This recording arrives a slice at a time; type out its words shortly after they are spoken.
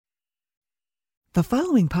The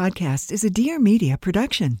following podcast is a Dear Media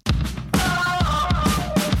production.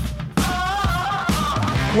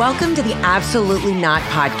 Welcome to the Absolutely Not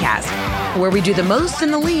podcast, where we do the most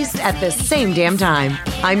and the least at the same damn time.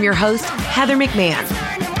 I'm your host, Heather McMahon.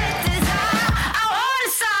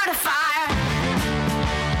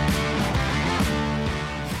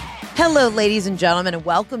 Hello, ladies and gentlemen, and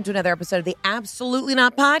welcome to another episode of the Absolutely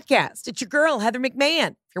Not podcast. It's your girl, Heather McMahon.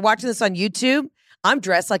 If you're watching this on YouTube, I'm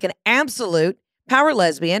dressed like an absolute power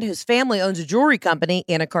lesbian whose family owns a jewelry company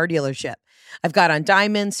and a car dealership. I've got on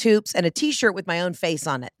diamonds, hoops, and a t-shirt with my own face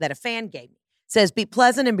on it that a fan gave me. It says, be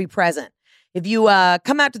pleasant and be present. If you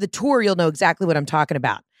come out to the tour, you'll know exactly what I'm talking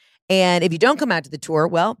about. And if you don't come out to the tour,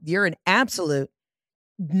 well, you're an absolute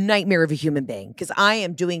nightmare of a human being because I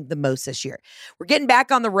am doing the most this year. We're getting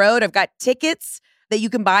back on the road. I've got tickets that you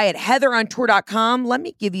can buy at heatherontour.com. Let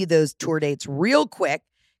me give you those tour dates real quick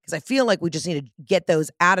because I feel like we just need to get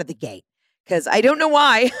those out of the gate because I don't know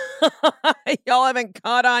why y'all haven't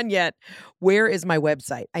caught on yet. Where is my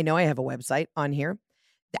website? I know I have a website on here.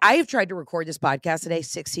 I have tried to record this podcast today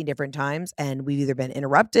 16 different times, and we've either been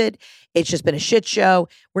interrupted. It's just been a shit show.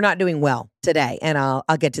 We're not doing well today, and I'll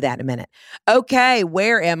get to that in a minute. Okay,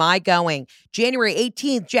 where am I going? January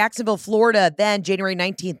 18th, Jacksonville, Florida. Then January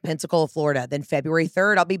 19th, Pensacola, Florida. Then February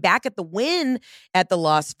 3rd, I'll be back at the Wynn at the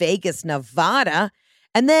Las Vegas, Nevada.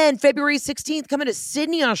 And then February 16th, coming to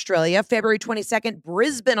Sydney, Australia. February 22nd,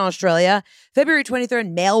 Brisbane, Australia. February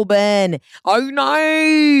 23rd, Melbourne. Oh,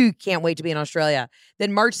 no. Can't wait to be in Australia.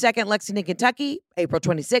 Then March 2nd, Lexington, Kentucky. April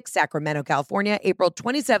 26th, Sacramento, California. April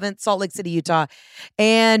 27th, Salt Lake City, Utah.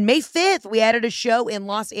 And May 5th, we added a show in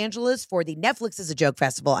Los Angeles for the Netflix is a Joke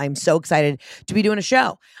Festival. I'm so excited to be doing a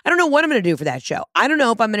show. I don't know what I'm going to do for that show. I don't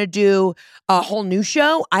know if I'm going to do a whole new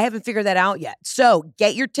show. I haven't figured that out yet. So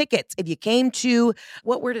get your tickets. If you came to,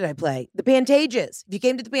 where did I play? The Pantages. If you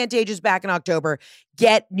came to the Pantages back in October,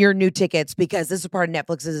 get your new tickets because this is part of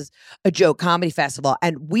Netflix's a Joke Comedy Festival.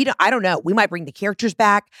 And I don't know. We might bring the characters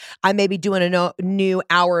back. I may be doing a new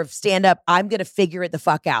hour of stand-up. I'm going to figure it the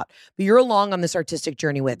fuck out. But you're along on this artistic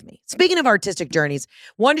journey with me. Speaking of artistic journeys,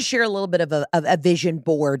 wanted to share a little bit of a vision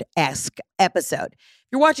board-esque episode. If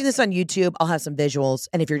you're watching this on YouTube, I'll have some visuals.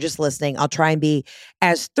 And if you're just listening, I'll try and be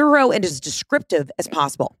as thorough and as descriptive as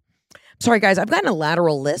possible. Sorry, guys. I've gotten a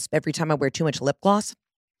lateral lisp every time I wear too much lip gloss.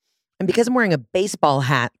 And because I'm wearing a baseball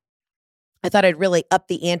hat, I thought I'd really up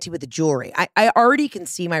the ante with the jewelry. I already can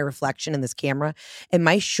see my reflection in this camera, and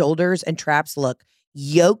my shoulders and traps look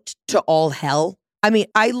yoked to all hell. I mean,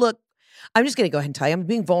 I'm just going to go ahead and tell you, I'm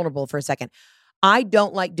being vulnerable for a second. I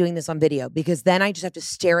don't like doing this on video because then I just have to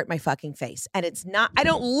stare at my fucking face. And I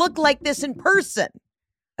don't look like this in person.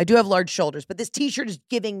 I do have large shoulders, but this t-shirt is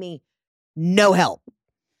giving me no help.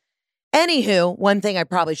 Anywho, one thing I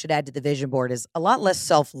probably should add to the vision board is a lot less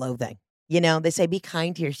self-loathing. You know, they say, be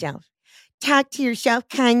kind to yourself. Talk to yourself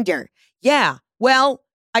kinder. Yeah, well,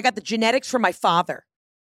 I got the genetics from my father.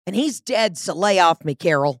 And he's dead, so lay off me,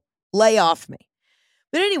 Carol. Lay off me.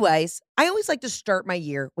 But anyways, I always like to start my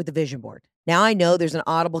year with a vision board. Now I know there's an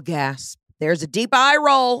audible gasp. There's a deep eye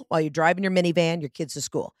roll while you're driving your minivan, your kids to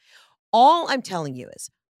school. All I'm telling you is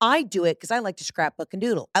I do it because I like to scrapbook and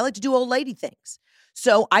doodle. I like to do old lady things.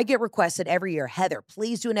 So I get requested every year, Heather,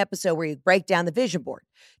 please do an episode where you break down the vision board.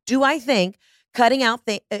 Do I think cutting out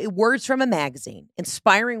words from a magazine,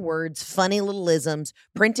 inspiring words, funny little isms,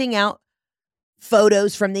 printing out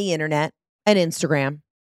photos from the internet and Instagram,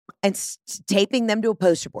 and taping them to a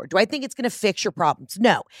poster board, do I think it's going to fix your problems?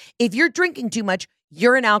 No. If you're drinking too much,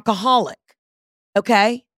 you're an alcoholic,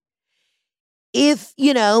 okay? If,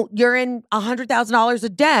 you're in $100,000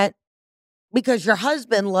 of debt because your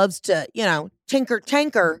husband loves to,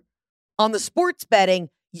 tinker on the sports betting,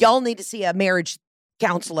 y'all need to see a marriage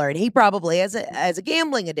counselor, and he probably has a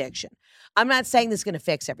gambling addiction. I'm not saying this is going to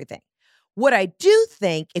fix everything. What I do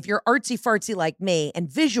think, if you're artsy-fartsy like me and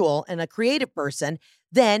visual and a creative person,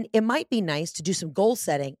 then it might be nice to do some goal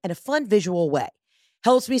setting in a fun visual way.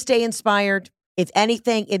 Helps me stay inspired. If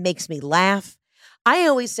anything, it makes me laugh. I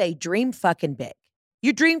always say dream fucking big.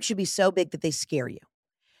 Your dreams should be so big that they scare you.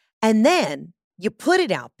 And then you put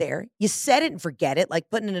it out there, you set it and forget it, like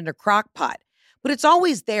putting it in a crock pot. But it's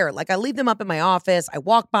always there. Like I leave them up in my office, I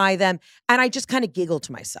walk by them, and I just kind of giggle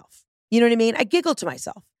to myself. You know what I mean? I giggle to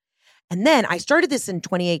myself. And then I started this in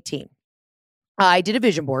 2018. I did a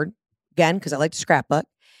vision board, again, because I like to scrapbook.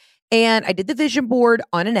 And I did the vision board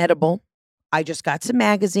on an edible. I just got some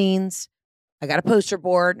magazines. I got a poster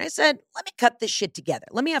board. And I said, let me cut this shit together.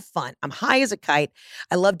 Let me have fun. I'm high as a kite.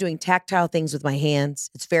 I love doing tactile things with my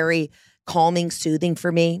hands. It's very calming, soothing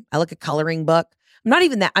for me. I like a coloring book.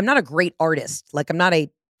 I'm not a great artist. Like I'm not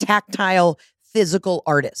a tactile physical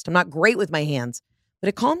artist. I'm not great with my hands, but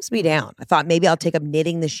it calms me down. I thought maybe I'll take up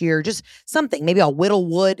knitting this year, just something. Maybe I'll whittle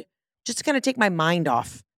wood just to kind of take my mind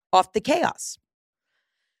off the chaos.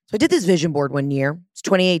 So I did this vision board one year. It's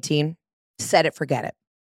 2018. Set it, forget it.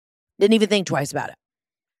 Didn't even think twice about it.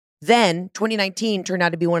 Then 2019 turned out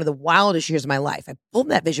to be one of the wildest years of my life. I pulled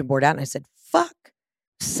that vision board out and I said, fuck,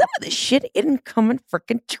 some of this shit isn't coming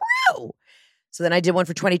freaking true. So then I did one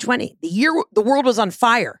for 2020. The year the world was on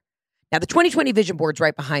fire. Now the 2020 vision board's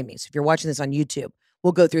right behind me. So if you're watching this on YouTube,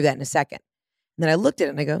 we'll go through that in a second. And then I looked at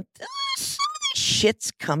it and I go, some of this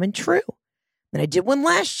shit's coming true. Then I did one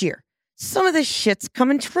last year. Some of this shit's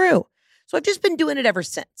coming true. So I've just been doing it ever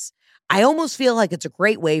since. I almost feel like it's a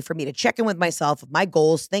great way for me to check in with myself, with my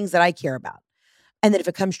goals, things that I care about. And then if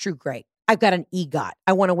it comes true, great. I've got an EGOT.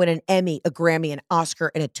 I want to win an Emmy, a Grammy, an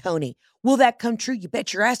Oscar, and a Tony. Will that come true? You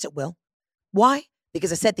bet your ass it will. Why?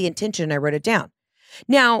 Because I set the intention and I wrote it down.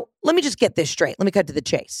 Now, let me just get this straight. Let me cut to the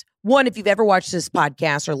chase. One, if you've ever watched this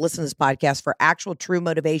podcast or listened to this podcast for actual true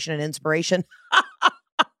motivation and inspiration,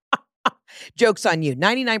 joke's on you.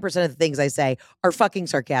 99% of the things I say are fucking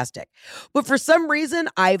sarcastic. But for some reason,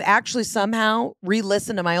 I've actually somehow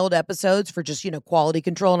re-listened to my old episodes for just, quality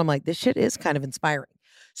control. And I'm like, this shit is kind of inspiring.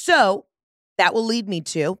 So that will lead me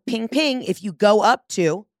to ping, ping. If you go up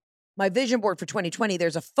to my vision board for 2020,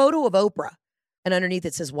 there's a photo of Oprah. And underneath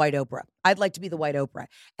it says White Oprah. I'd like to be the White Oprah.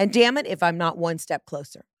 And damn it, if I'm not one step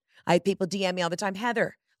closer. I have people DM me all the time.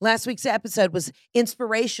 Heather, last week's episode was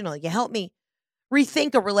inspirational. You helped me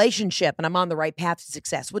rethink a relationship and I'm on the right path to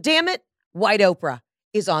success. Well, damn it, White Oprah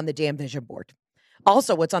is on the damn vision board.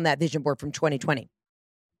 Also, what's on that vision board from 2020?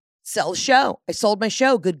 Sell a show. I sold my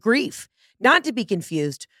show, Good Grief. Not to be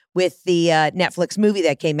confused with the Netflix movie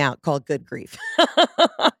that came out called Good Grief.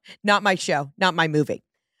 Not my show, not my movie.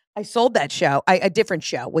 I sold that show, a different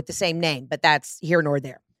show with the same name, but that's here nor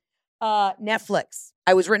there. Netflix.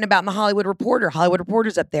 I was written about in the Hollywood Reporter. Hollywood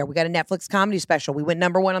Reporter's up there. We got a Netflix comedy special. We went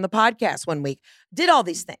 #1 on the podcast one week. Did all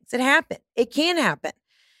these things. It happened. It can happen.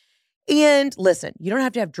 And listen, you don't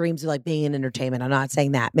have to have dreams of like being in entertainment. I'm not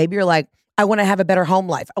saying that. Maybe you're like, I want to have a better home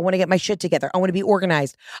life. I want to get my shit together. I want to be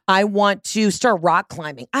organized. I want to start rock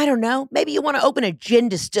climbing. I don't know. Maybe you want to open a gin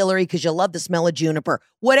distillery because you love the smell of juniper.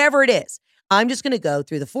 Whatever it is. I'm just going to go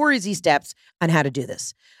through the 4 easy steps on how to do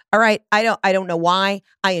this. All right. I don't know why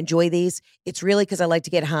I enjoy these. It's really because I like to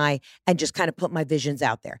get high and just kind of put my visions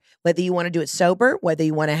out there. Whether you want to do it sober, whether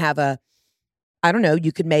you want to have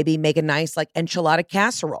you could maybe make a nice like enchilada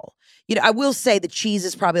casserole. I will say the cheese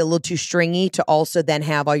is probably a little too stringy to also then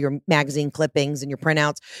have all your magazine clippings and your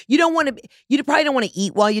printouts. You probably don't want to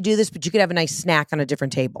eat while you do this, but you could have a nice snack on a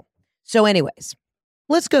different table. So anyways,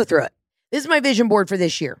 let's go through it. This is my vision board for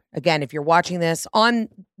this year. Again, if you're watching this on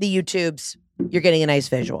the YouTubes, you're getting a nice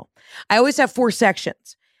visual. I always have 4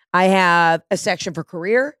 sections. I have a section for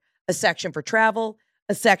career, a section for travel,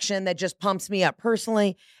 a section that just pumps me up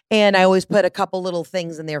personally, and I always put a couple little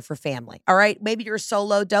things in there for family. All right? Maybe you're a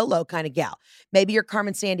solo dolo kind of gal. Maybe you're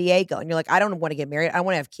Carmen Sandiego, and you're like, I don't want to get married. I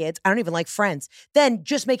want to have kids. I don't even like friends. Then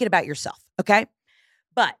just make it about yourself, okay?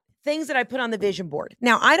 But things that I put on the vision board.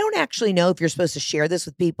 Now, I don't actually know if you're supposed to share this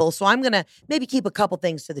with people, so I'm going to maybe keep a couple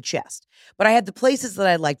things to the chest. But I have the places that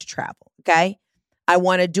I'd like to travel, okay? I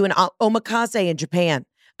want to do an omakase in Japan.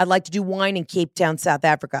 I'd like to do wine in Cape Town, South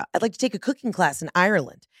Africa. I'd like to take a cooking class in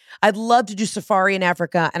Ireland. I'd love to do safari in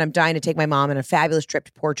Africa, and I'm dying to take my mom on a fabulous trip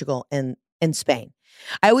to Portugal and Spain.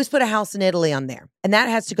 I always put a house in Italy on there, and that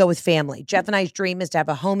has to go with family. Jeff and I's dream is to have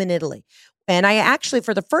a home in Italy. And I actually,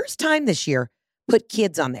 for the first time this year, put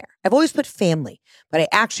kids on there. I've always put family, but I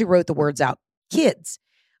actually wrote the words out, kids.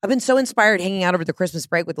 I've been so inspired hanging out over the Christmas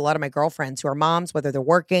break with a lot of my girlfriends who are moms, whether they're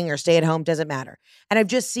working or stay at home, doesn't matter. And I've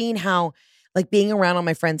just seen how, like being around all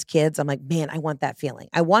my friends' kids, I'm like, man, I want that feeling.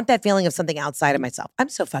 I want that feeling of something outside of myself. I'm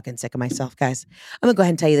so fucking sick of myself, guys. I'm going to go ahead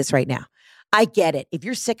and tell you this right now. I get it. If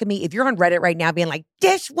you're sick of me, if you're on Reddit right now being like,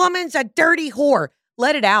 this woman's a dirty whore,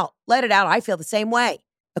 let it out. Let it out. I feel the same way.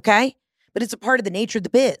 Okay? But it's a part of the nature of the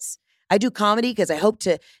biz. I do comedy because I hope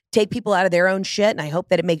to take people out of their own shit, and I hope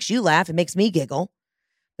that it makes you laugh. It makes me giggle.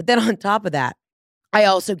 But then on top of that, I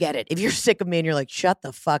also get it. If you're sick of me and you're like, shut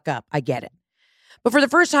the fuck up, I get it. But for the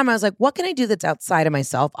first time, I was like, what can I do that's outside of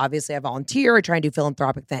myself? Obviously, I volunteer. I try and do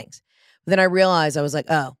philanthropic things. But then I realized I was like,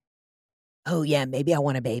 oh yeah, maybe I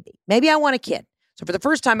want a baby. Maybe I want a kid. So for the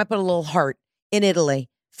first time, I put a little heart in Italy.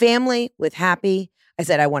 Family with happy. I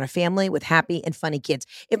said, I want a family with happy and funny kids.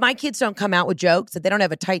 If my kids don't come out with jokes, that they don't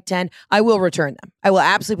have a tight 10, I will return them. I will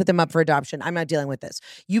absolutely put them up for adoption. I'm not dealing with this.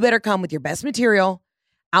 You better come with your best material,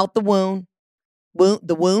 out the wound.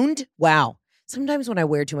 The wound? Wow. Sometimes when I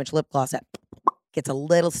wear too much lip gloss, that gets a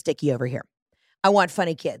little sticky over here. I want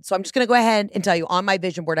funny kids. So I'm just going to go ahead and tell you on my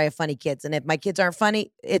vision board, I have funny kids. And if my kids aren't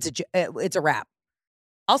funny, it's a wrap.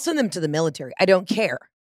 I'll send them to the military. I don't care.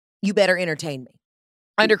 You better entertain me.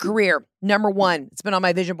 Under career, number 1, it's been on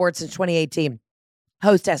my vision board since 2018.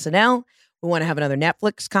 Host SNL. We want to have another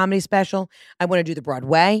Netflix comedy special. I want to do the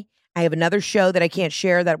Broadway. I have another show that I can't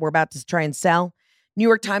share that we're about to try and sell. New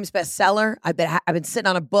York Times bestseller. I've been sitting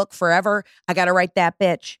on a book forever. I got to write that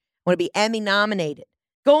bitch. I want to be Emmy nominated.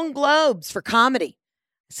 Golden Globes for comedy.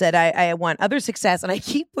 Said I want other success, and I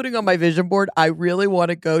keep putting on my vision board, I really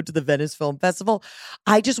want to go to the Venice Film Festival.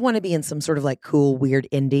 I just want to be in some sort of like cool, weird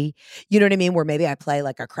indie, you know what I mean? Where maybe I play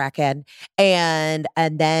like a crackhead, and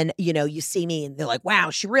then, you know, you see me and they're like, wow,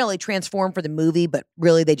 she really transformed for the movie, but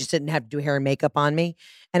really they just didn't have to do hair and makeup on me.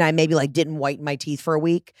 And I maybe like didn't whiten my teeth for a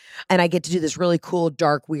week. And I get to do this really cool,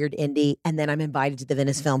 dark, weird indie. And then I'm invited to the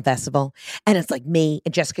Venice Film Festival. And it's like me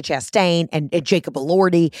and Jessica Chastain and Jacob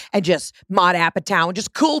Elordi and just Maude Apatow and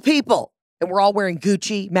just cool people. And we're all wearing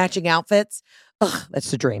Gucci matching outfits. Ugh,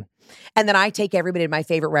 that's the dream. And then I take everybody to my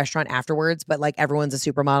favorite restaurant afterwards, but like everyone's a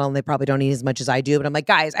supermodel and they probably don't eat as much as I do. But I'm like,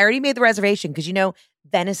 guys, I already made the reservation because, you know,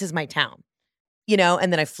 Venice is my town, you know?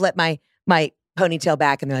 And then I flip my ponytail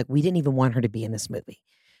back and they're like, we didn't even want her to be in this movie.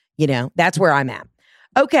 You know, that's where I'm at.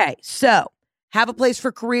 Okay, so have a place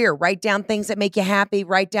for career. Write down things that make you happy.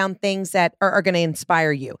 Write down things that are going to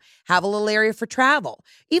inspire you. Have a little area for travel.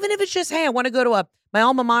 Even if it's just, hey, I want to go to my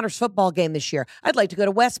alma mater's football game this year. I'd like to go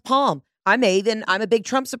to West Palm. I'm a big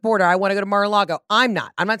Trump supporter. I want to go to Mar-a-Lago. I'm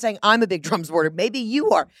not. I'm not saying I'm a big Trump supporter. Maybe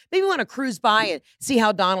you are. Maybe you want to cruise by and see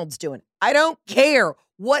how Donald's doing. I don't care.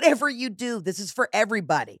 Whatever you do, this is for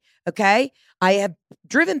everybody, okay? I have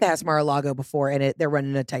driven past Mar-a-Lago before, and they're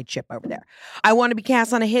running a tight ship over there. I want to be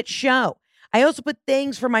cast on a hit show. I also put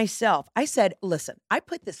things for myself. I said, listen, I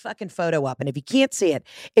put this fucking photo up, and if you can't see it,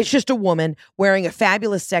 it's just a woman wearing a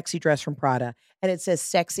fabulous sexy dress from Prada, and it says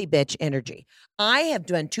sexy bitch energy. I have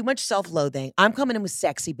done too much self-loathing. I'm coming in with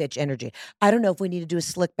sexy bitch energy. I don't know if we need to do a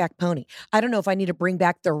slick back pony. I don't know if I need to bring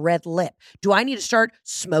back the red lip. Do I need to start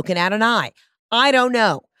smoking out an eye? I don't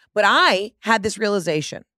know. But I had this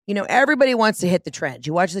realization. You know, everybody wants to hit the trend.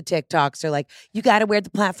 You watch the TikToks, they're like, you got to wear the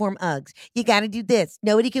platform Uggs. You got to do this.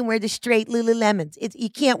 Nobody can wear the straight Lululemons. You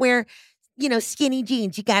can't wear, you know, skinny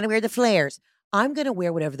jeans. You got to wear the flares. I'm going to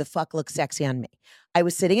wear whatever the fuck looks sexy on me. I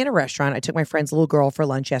was sitting in a restaurant. I took my friend's little girl for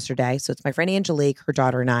lunch yesterday. So it's my friend Angelique, her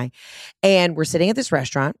daughter, and I. And we're sitting at this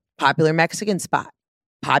restaurant, popular Mexican spot,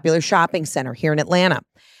 popular shopping center here in Atlanta.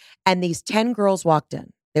 And these 10 girls walked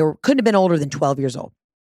in. Couldn't have been older than 12 years old.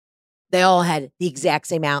 They all had the exact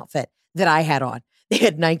same outfit that I had on. They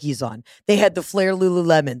had Nikes on. They had the flare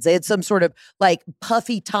Lululemons. They had some sort of like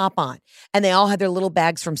puffy top on. And they all had their little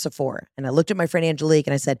bags from Sephora. And I looked at my friend Angelique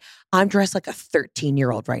and I said, I'm dressed like a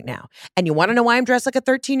 13-year-old right now. And you want to know why I'm dressed like a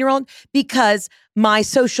 13-year-old? Because my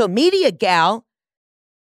social media gal,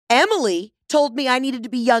 Emily, told me I needed to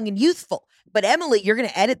be young and youthful. But Emily, you're going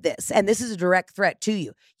to edit this, and this is a direct threat to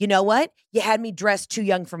you. You know what? You had me dressed too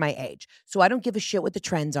young for my age. So I don't give a shit what the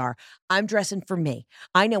trends are. I'm dressing for me.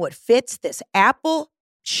 I know what fits this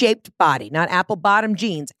apple-shaped body, not apple-bottom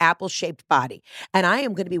jeans, apple-shaped body. And I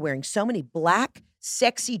am going to be wearing so many black,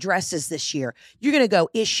 sexy dresses this year. You're going to go,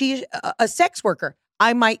 is she a sex worker?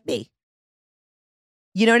 I might be.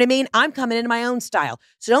 You know what I mean? I'm coming into my own style.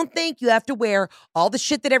 So don't think you have to wear all the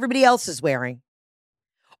shit that everybody else is wearing.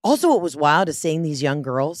 Also, what was wild is seeing these young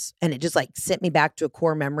girls, and it just like sent me back to a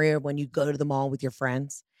core memory of when you go to the mall with your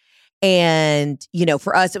friends. And, you know,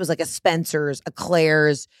 for us, it was like a Spencer's, a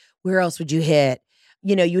Claire's. Where else would you hit?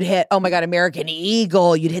 You know, you'd hit, oh my God, American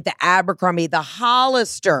Eagle. You'd hit the Abercrombie, the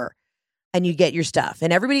Hollister, and you get your stuff.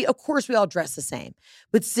 And everybody, of course, we all dress the same.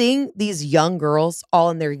 But seeing these young girls all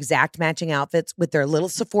in their exact matching outfits with their little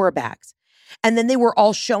Sephora bags. And then they were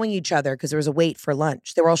all showing each other because there was a wait for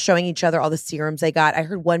lunch. They were all showing each other all the serums they got. I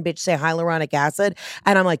heard one bitch say hyaluronic acid.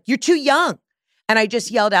 And I'm like, you're too young. And I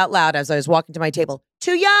just yelled out loud as I was walking to my table,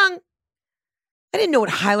 too young. I didn't know what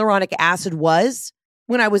hyaluronic acid was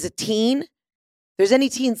when I was a teen. If there's any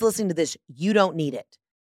teens listening to this, you don't need it.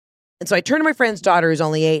 And so I turned to my friend's daughter who's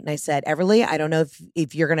only 8 and I said, Everly, I don't know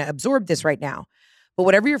if you're going to absorb this right now, but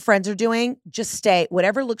whatever your friends are doing, just stay.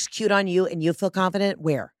 Whatever looks cute on you and you feel confident,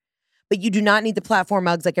 wear. But you do not need the platform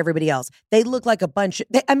Uggs like everybody else. They look like a bunch of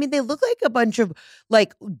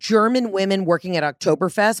like German women working at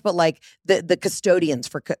Oktoberfest, but like the custodians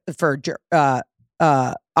for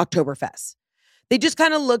Oktoberfest. They just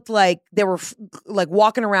kind of looked like they were like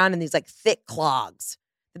walking around in these like thick clogs.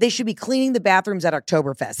 They should be cleaning the bathrooms at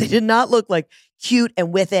Oktoberfest. They did not look like cute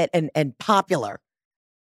and with it and popular.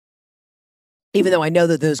 Even though I know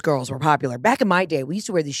that those girls were popular. Back in my day, we used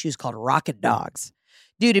to wear these shoes called Rocket Dogs.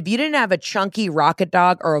 Dude, if you didn't have a chunky Rocket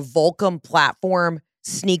Dog or a Volcom platform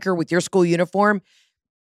sneaker with your school uniform,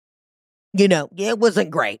 it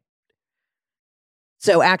wasn't great.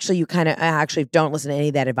 So actually, you actually don't listen to any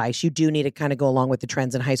of that advice. You do need to kind of go along with the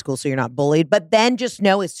trends in high school so you're not bullied. But then just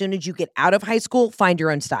know as soon as you get out of high school, find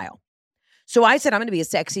your own style. So I said, I'm going to be a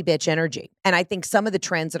sexy bitch energy. And I think some of the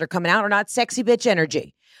trends that are coming out are not sexy bitch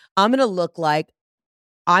energy. I'm going to look like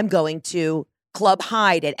I'm going to Club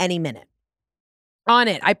Hyde at any minute. On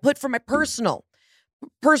it, I put for my personal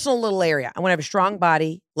little area. I want to have a strong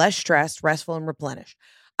body, less stressed, restful, and replenished.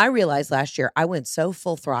 I realized last year I went so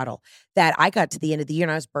full throttle that I got to the end of the year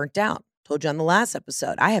and I was burnt out. Told you on the last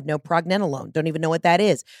episode, I have no pregnenolone. Don't even know what that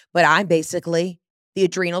is. But the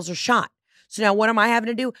adrenals are shot. So now what am I having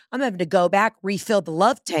to do? I'm having to go back, refill the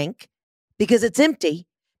love tank because it's empty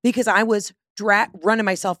because I was running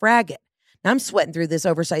myself ragged. Now I'm sweating through this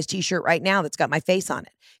oversized t-shirt right now that's got my face on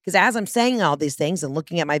it. Because as I'm saying all these things and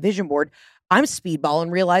looking at my vision board, I'm speedballing,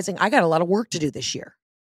 realizing I got a lot of work to do this year.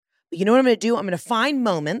 But you know what I'm going to do? I'm going to find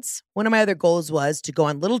moments. One of my other goals was to go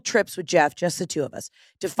on little trips with Jeff, just the two of us,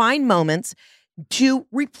 to find moments to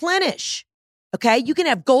replenish. Okay? You can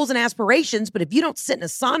have goals and aspirations, but if you don't sit in a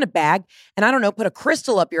sauna bag and, I don't know, put a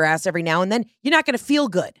crystal up your ass every now and then, you're not going to feel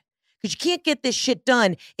good. Because you can't get this shit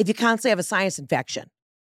done if you constantly have a sinus infection.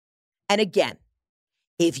 And again,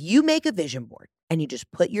 if you make a vision board and you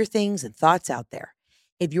just put your things and thoughts out there,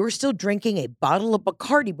 if you're still drinking a bottle of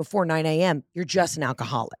Bacardi before 9 a.m., you're just an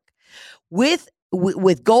alcoholic. With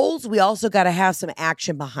goals, we also got to have some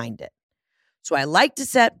action behind it. So I like to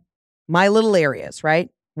set my little areas, right?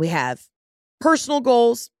 We have personal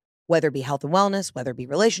goals, whether it be health and wellness, whether it be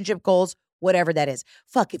relationship goals, whatever that is.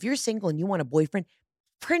 Fuck, if you're single and you want a boyfriend,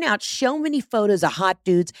 print out so many photos of hot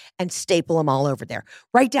dudes and staple them all over there.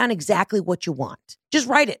 Write down exactly what you want. Just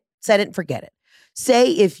write it, set it and forget it.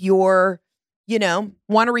 Say if you're,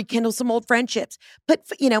 want to rekindle some old friendships,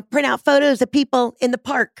 print out photos of people in the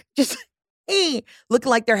park, just looking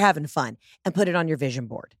like they're having fun and put it on your vision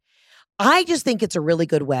board. I just think it's a really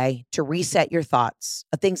good way to reset your thoughts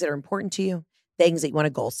of things that are important to you, things that you want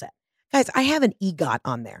to goal set. Guys, I have an EGOT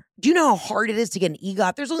on there. Do you know how hard it is to get an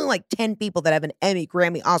EGOT? There's only like 10 people that have an Emmy,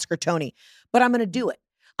 Grammy, Oscar, Tony, but I'm going to do it.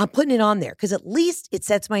 I'm putting it on there because at least it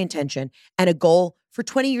sets my intention and a goal for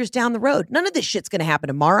 20 years down the road. None of this shit's going to happen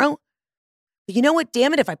tomorrow. But you know what?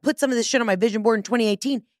 Damn it. If I put some of this shit on my vision board in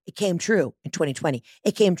 2018, it came true in 2020.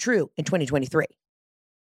 It came true in 2023.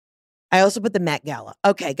 I also put the Met Gala.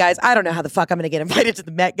 Okay, guys, I don't know how the fuck I'm going to get invited to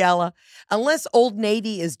the Met Gala. Unless Old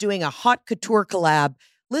Navy is doing a haute couture collab.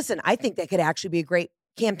 Listen, I think that could actually be a great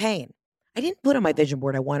campaign. I didn't put on my vision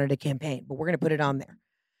board I wanted a campaign, but we're going to put it on there.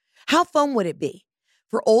 How fun would it be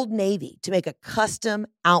for Old Navy to make a custom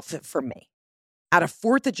outfit for me out of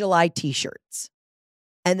 4th of July t-shirts?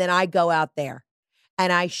 And then I go out there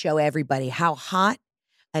and I show everybody how hot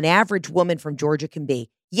an average woman from Georgia can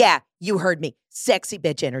be. Yeah, you heard me. Sexy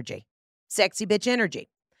bitch energy. Sexy bitch energy.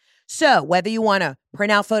 So whether you want to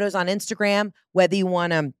print out photos on Instagram, whether you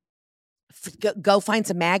want to go find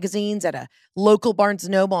some magazines at a local Barnes &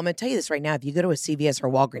 Noble. I'm going to tell you this right now. If you go to a CVS or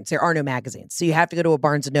Walgreens, there are no magazines. So you have to go to a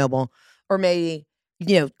Barnes & Noble or maybe,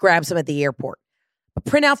 grab some at the airport. But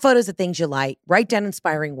print out photos of things you like, write down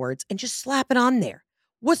inspiring words, and just slap it on there.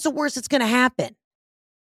 What's the worst that's going to happen?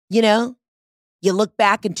 You look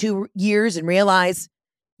back in 2 years and realize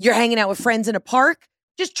you're hanging out with friends in a park.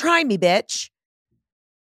 Just try me, bitch.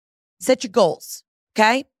 Set your goals,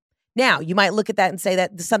 okay? Now, you might look at that and say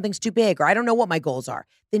that something's too big or I don't know what my goals are.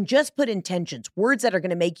 Then just put intentions, words that are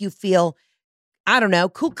going to make you feel, I don't know,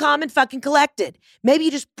 cool, calm, and fucking collected. Maybe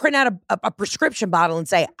you just print out a prescription bottle and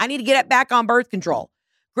say, I need to get back on birth control.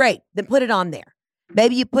 Great. Then put it on there.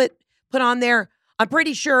 Maybe you put on there, I'm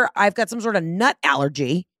pretty sure I've got some sort of nut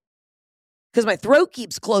allergy because my throat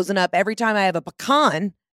keeps closing up every time I have a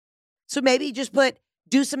pecan. So maybe you just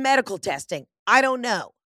do some medical testing. I don't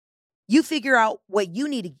know. You figure out what you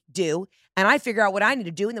need to do, and I figure out what I need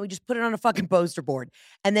to do, and then we just put it on a fucking poster board.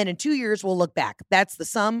 And then in 2 years, we'll look back. That's the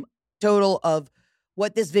sum total of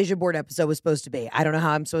what this vision board episode was supposed to be. I don't know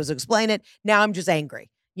how I'm supposed to explain it. Now I'm just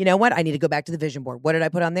angry. You know what? I need to go back to the vision board. What did I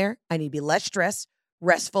put on there? I need to be less stressed,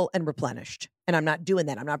 restful, and replenished. And I'm not doing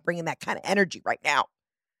that. I'm not bringing that kind of energy right now.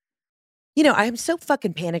 I am so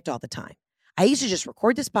fucking panicked all the time. I used to just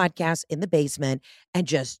record this podcast in the basement and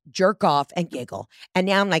just jerk off and giggle. And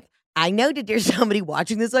now I'm like, I know that there's somebody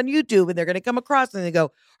watching this on YouTube and they're going to come across and they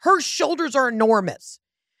go, her shoulders are enormous.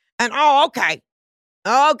 And, okay,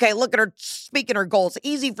 look at her speaking her goals.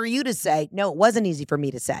 Easy for you to say. No, it wasn't easy for me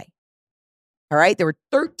to say. All right. There were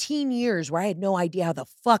 13 years where I had no idea how the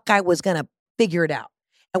fuck I was going to figure it out.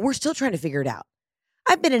 And we're still trying to figure it out.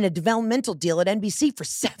 I've been in a developmental deal at NBC for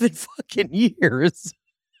 7 fucking years.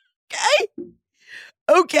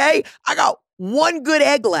 Okay. I got one good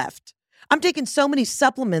egg left. I'm taking so many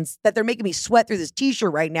supplements that they're making me sweat through this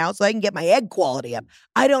t-shirt right now so I can get my egg quality up.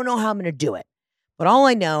 I don't know how I'm going to do it. But all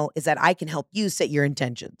I know is that I can help you set your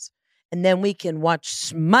intentions. And then we can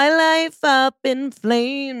watch my life up in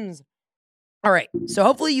flames. All right. So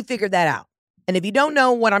hopefully you figured that out. And if you don't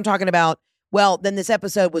know what I'm talking about, well, then this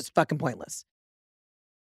episode was fucking pointless.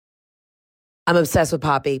 I'm obsessed with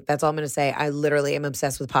Poppi. That's all I'm going to say. I literally am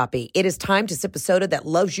obsessed with Poppi. It is time to sip a soda that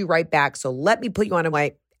loves you right back. So let me put you on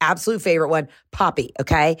my absolute favorite one, Poppi,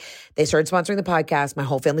 okay? They started sponsoring the podcast. My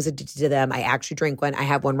whole family's addicted to them. I actually drink one. I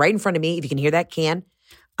have one right in front of me. If you can hear that can,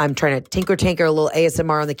 I'm trying to tinker a little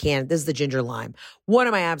ASMR on the can. This is the ginger lime. One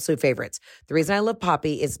of my absolute favorites. The reason I love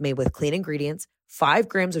Poppi is made with clean ingredients, 5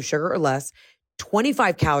 grams of sugar or less,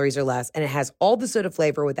 25 calories or less, and it has all the soda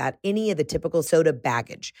flavor without any of the typical soda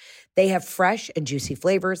baggage. They have fresh and juicy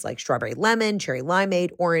flavors like strawberry lemon, cherry limeade,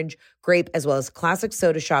 orange, grape, as well as classic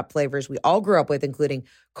soda shop flavors we all grew up with, including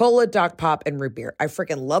cola, Doc Pop, and root beer. I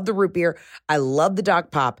freaking love the root beer. I love the Doc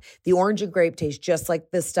Pop. The orange and grape taste just like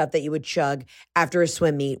the stuff that you would chug after a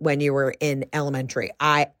swim meet when you were in elementary.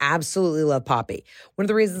 I absolutely love Poppi. One of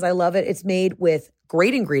the reasons I love it, it's made with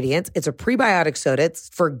great ingredients. It's a prebiotic soda. It's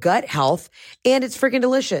for gut health, and it's freaking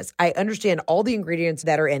delicious. I understand all the ingredients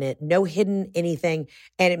that are in it, no hidden anything,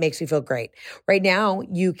 and it makes me feel great. Right now,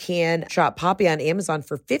 you can shop Poppi on Amazon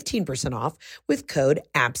for 15% off with code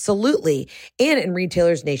ABSOLUTELY and in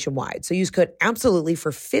retailers nationwide. So use code ABSOLUTELY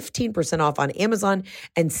for 15% off on Amazon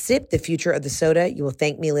and sip the future of the soda. You will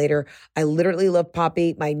thank me later. I literally love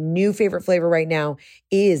Poppi. My new favorite flavor right now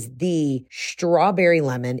is the strawberry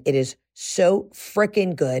lemon. It is so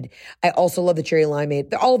freaking good. I also love the cherry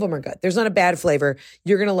limeade. All of them are good. There's not a bad flavor.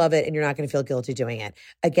 You're going to love it and you're not going to feel guilty doing it.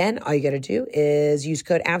 Again, all you got to do is use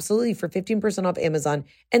code ABSOLUTELY for 15% off Amazon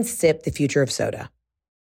and sip the future of soda.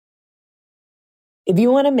 If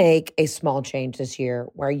you want to make a small change this year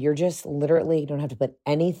where you're just literally don't have to put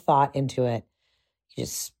any thought into it, you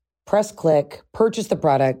just press click, purchase the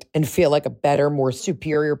product, and feel like a better, more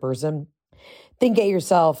superior person, then get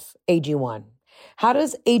yourself AG1. How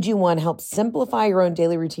does AG1 help simplify your own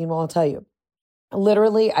daily routine? Well, I'll tell you.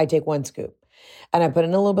 Literally, I take 1 scoop and I put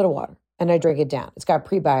in a little bit of water and I drink it down. It's got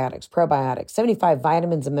prebiotics, probiotics, 75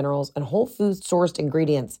 vitamins and minerals, and whole food sourced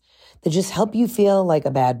ingredients that just help you feel like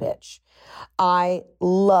a bad bitch. I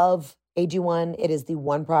love AG1. It is the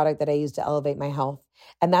one product that I use to elevate my health.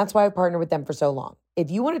 And that's why I've partnered with them for so long. If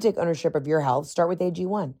you want to take ownership of your health, start with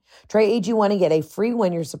AG1. Try AG1 and get a free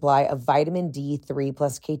 1-year supply of vitamin D3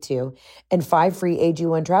 plus K2 and 5 free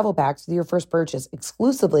AG1 travel packs with your first purchase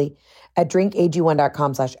exclusively at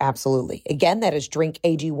drinkag1.com/absolutely. Again, that is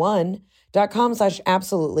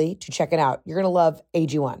drinkag1.com/absolutely to check it out. You're going to love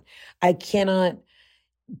AG1. I cannot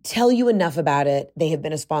tell you enough about it. They have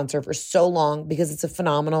been a sponsor for so long because it's a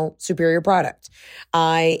phenomenal, superior product.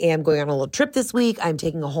 I am going on a little trip this week. I'm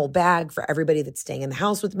taking a whole bag for everybody that's staying in the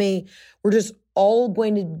house with me. We're just all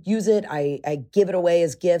going to use it. I give it away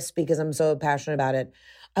as gifts because I'm so passionate about it.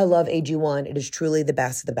 I love AG1. It is truly the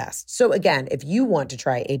best of the best. So again, if you want to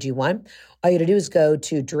try AG1, all you got to do is go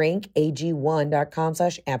to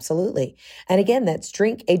drinkag1.com/absolutely. And again, that's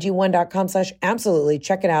drinkag1.com/absolutely.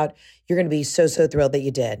 Check it out. You're going to be so thrilled that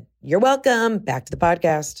you did. You're welcome. Back to the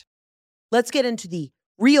podcast. Let's get into the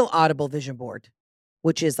real Audible vision board,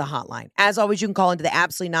 which is the hotline. As always, you can call into the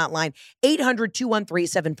Absolutely Not line,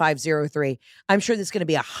 800-213-7503. I'm sure this is going to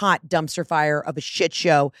be a hot dumpster fire of a shit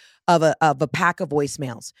show of a pack of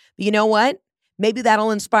voicemails. But you know what? Maybe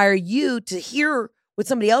that'll inspire you to hear what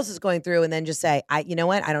somebody else is going through and then just say, you know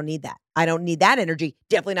what? I don't need that. I don't need that energy.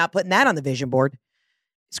 Definitely not putting that on the vision board.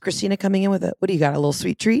 Is Christina coming in with what do you got? A little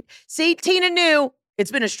sweet treat? See, Tina knew.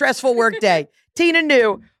 It's been a stressful work day. Tina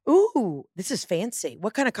knew. Ooh, this is fancy.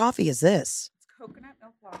 What kind of coffee is this? Coconut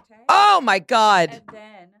milk latte. Oh my God. And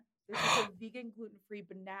then this is a vegan gluten-free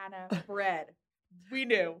banana bread. We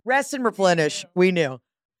knew. Rest and replenish. We knew.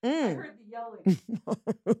 I heard the yelling.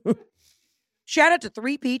 Shout out to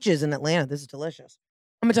Three Peaches in Atlanta. This is delicious.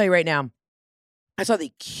 I'm going to tell you right now. I saw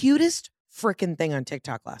the cutest freaking thing on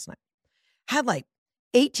TikTok last night. Had like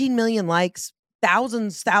 18 million likes,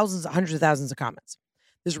 thousands, hundreds of thousands of comments.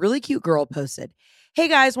 This really cute girl posted, "Hey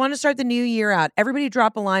guys, want to start the new year out? Everybody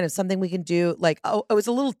drop a line of something we can do. Like, oh, it's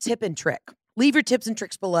a little tip and trick. Leave your tips and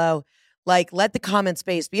tricks below. Like, let the comment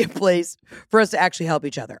space be a place for us to actually help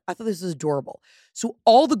each other." I thought this was adorable. So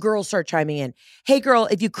all the girls start chiming in. "Hey girl,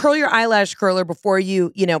 if you curl your eyelash curler before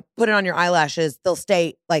you put it on your eyelashes, they'll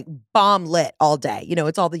stay like bomb lit all day."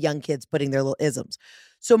 It's all the young kids putting their little isms.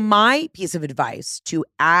 So my piece of advice to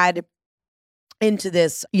add into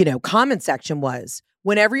this, comment section was,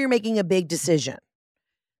 whenever you're making a big decision,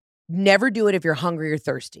 never do it if you're hungry or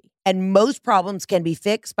thirsty. And most problems can be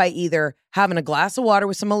fixed by either having a glass of water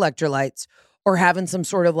with some electrolytes or having some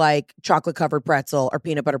sort of like chocolate covered pretzel or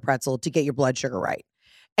peanut butter pretzel to get your blood sugar right.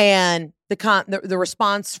 And the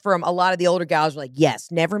response from a lot of the older gals were like, yes,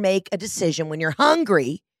 never make a decision when you're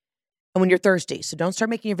hungry and when you're thirsty. So don't start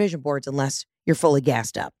making your vision boards unless you're fully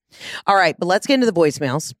gassed up. All right, but let's get into the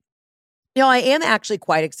voicemails. I am actually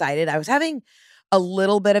quite excited. I was having a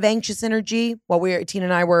little bit of anxious energy while Tina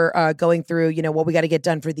and I were going through, what we got to get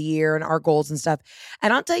done for the year and our goals and stuff.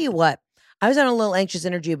 And I'll tell you what, I was on a little anxious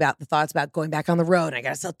energy about the thoughts about going back on the road. And I got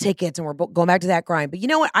to sell tickets and we're going back to that grind. But you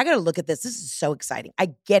know what? I got to look at this. This is so exciting. I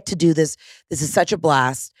get to do this. This is such a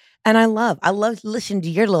blast. And I love listening to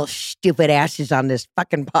your little stupid asses on this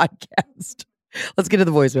fucking podcast. Let's get to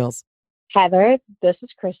the voicemails. Heather, this is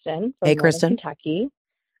Kristen from Hey, Kristen. Kentucky.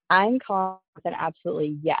 I'm calling with an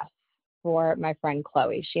absolutely yes for my friend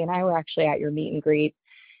Chloe. She and I were actually at your meet and greet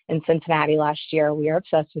in Cincinnati last year. We are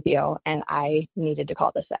obsessed with you, and I needed to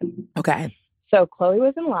call this in. Okay. So Chloe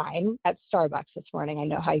was in line at Starbucks this morning. I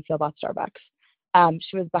know how you feel about Starbucks.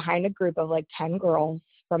 She was behind a group of like 10 girls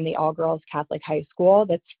from the all-girls Catholic high school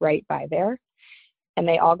that's right by there. And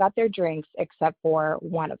they all got their drinks except for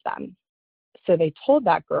one of them. So they told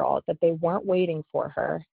that girl that they weren't waiting for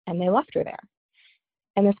her, and they left her there.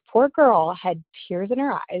 And this poor girl had tears in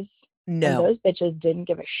her eyes. No. And those bitches didn't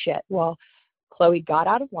give a shit. Well, Chloe got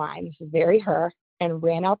out of line, this is very her, and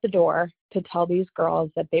ran out the door to tell these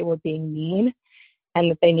girls that they were being mean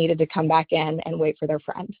and that they needed to come back in and wait for their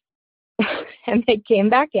friend. And they came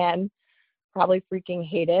back in, probably freaking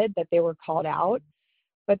hated that they were called out.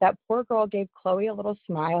 But that poor girl gave Chloe a little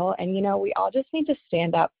smile. And, we all just need to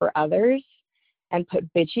stand up for others and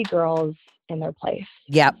put bitchy girls in their place.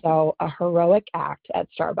 Yep. So a heroic act at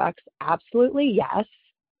Starbucks. Absolutely yes.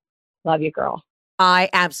 Love you, girl. I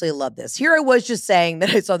absolutely love this. Here I was just saying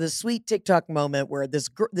that I saw this sweet TikTok moment where this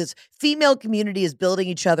female community is building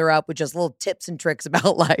each other up with just little tips and tricks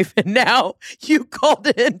about life. And now you called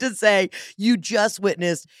it in to say you just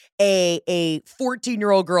witnessed a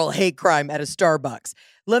 14-year-old girl hate crime at a Starbucks.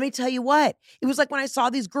 Let me tell you what, it was like when I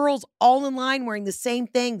saw these girls all in line wearing the same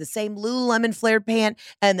thing, the same Lululemon flared pant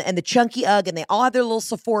and the chunky Ugg, and they all had their little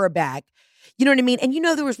Sephora bag. You know what I mean? And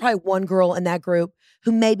there was probably one girl in that group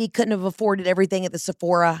who maybe couldn't have afforded everything at the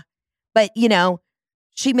Sephora, but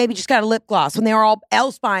she maybe just got a lip gloss when they were all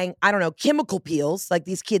else buying, I don't know, chemical peels. Like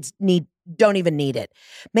these kids don't even need it.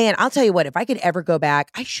 Man, I'll tell you what, if I could ever go back,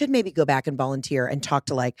 I should maybe go back and volunteer and talk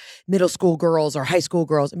to like middle school girls or high school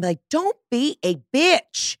girls and be like, don't be a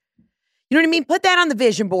bitch. You know what I mean? Put that on the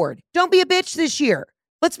vision board. Don't be a bitch this year.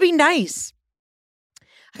 Let's be nice.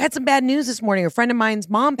 I got some bad news this morning. A friend of mine's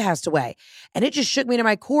mom passed away, and it just shook me to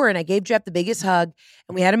my core. And I gave Jeff the biggest hug,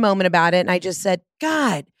 and we had a moment about it. And I just said,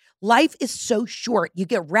 God, life is so short. You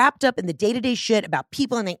get wrapped up in the day-to-day shit about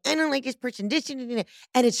people and I don't like this person, and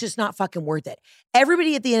it's just not fucking worth it.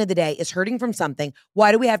 Everybody at the end of the day is hurting from something.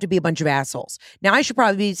 Why do we have to be a bunch of assholes? Now, I should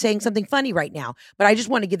probably be saying something funny right now, but I just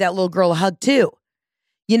want to give that little girl a hug too.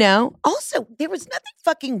 Also, there was nothing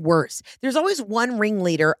fucking worse. There's always one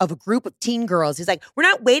ringleader of a group of teen girls. He's like, we're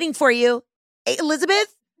not waiting for you. Hey,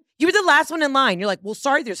 Elizabeth, you were the last one in line. You're like, well,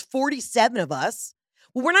 sorry, there's 47 of us.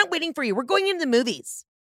 Well, we're not waiting for you. We're going into the movies.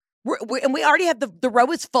 And we already have the row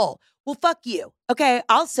is full. Well, fuck you. Okay,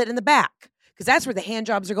 I'll sit in the back because that's where the hand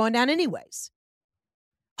jobs are going down anyways.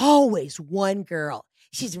 Always one girl.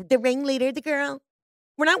 She's the ringleader, the girl.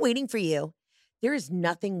 We're not waiting for you. There is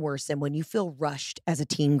nothing worse than when you feel rushed as a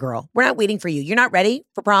teen girl. We're not waiting for you. You're not ready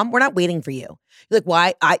for prom. We're not waiting for you. You're like,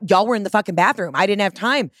 why? Y'all were in the fucking bathroom. I didn't have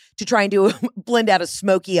time to try and do blend out a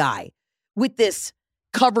smoky eye with this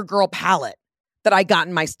CoverGirl palette that I got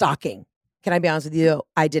in my stocking. Can I be honest with you?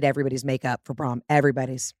 I did everybody's makeup for prom.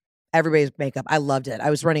 Everybody's makeup. I loved it. I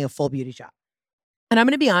was running a full beauty shop. And I'm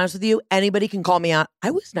going to be honest with you. Anybody can call me out. I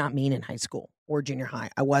was not mean in high school or junior high.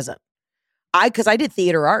 I wasn't. Because I did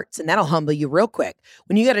theater arts, and that'll humble you real quick.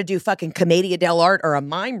 When you got to do fucking commedia dell'arte or a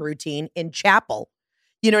mime routine in chapel,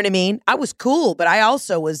 you know what I mean? I was cool, but I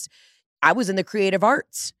was in the creative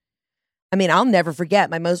arts. I mean, I'll never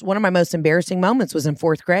forget one of my most embarrassing moments was in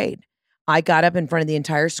 4th grade. I got up in front of the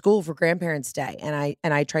entire school for Grandparents' Day, and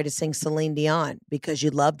I tried to sing Celine Dion, Because You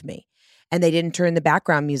Loved Me. And they didn't turn the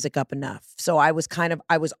background music up enough. So I was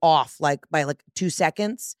off by 2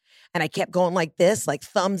 seconds. And I kept going like this, like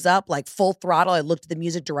thumbs up, like full throttle. I looked at the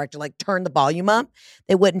music director, like turn the volume up.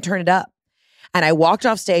 They wouldn't turn it up. And I walked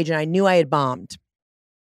off stage and I knew I had bombed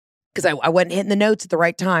because I wasn't hitting the notes at the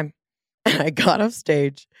right time. And I got off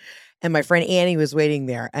stage and my friend Annie was waiting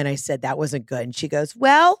there. And I said, that wasn't good. And she goes,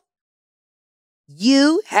 well,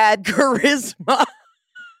 You had charisma.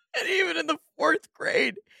 And even in the 4th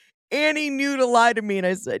grade, Annie knew to lie to me. And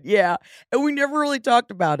I said, yeah. And we never really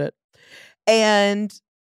talked about it. And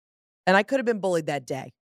I could have been bullied that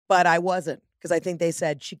day, but I wasn't, because I think they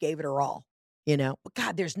said she gave it her all, you know. But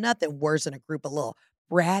God, there's nothing worse than a group of little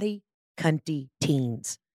bratty, cunty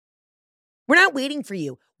teens. We're not waiting for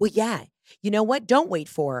you. Well, yeah. You know what? Don't wait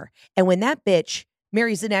for her. And when that bitch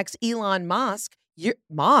marries the next Elon Musk,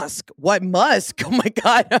 What Musk? Oh my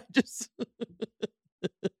God. I just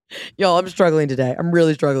Y'all, I'm struggling today. I'm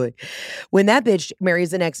really struggling. When that bitch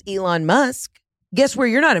marries the next Elon Musk, guess where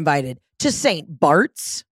you're not invited? To St.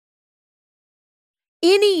 Bart's.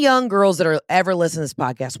 Any young girls that are ever listening to this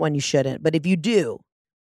podcast, one, you shouldn't. But if you do,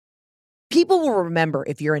 people will remember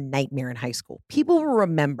if you're a nightmare in high school. People will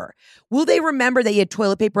remember. Will they remember that you had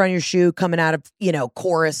toilet paper on your shoe coming out of,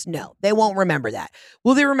 chorus? No, they won't remember that.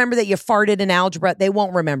 Will they remember that you farted in algebra? They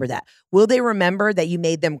won't remember that. Will they remember that you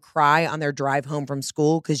made them cry on their drive home from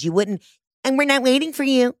school because you wouldn't, and we're not waiting for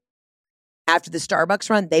you after the Starbucks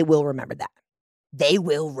run? They will remember that. They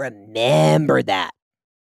will remember that.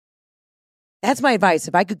 That's my advice.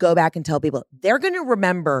 If I could go back and tell people, they're going to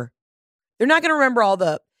remember. They're not going to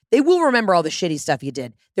remember they will remember all the shitty stuff you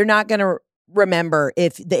did. They're not going to remember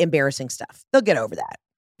the embarrassing stuff. They'll get over that.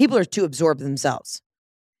 People are too absorbed in themselves.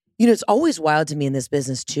 It's always wild to me in this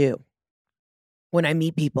business too. When I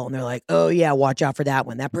meet people and they're like, oh yeah, watch out for that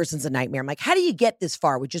one. That person's a nightmare. I'm like, how do you get this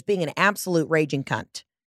far with just being an absolute raging cunt?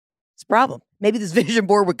 It's a problem. Maybe this vision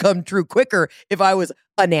board would come true quicker if I was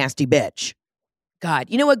a nasty bitch.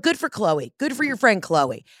 God, you know what? Good for Chloe. Good for your friend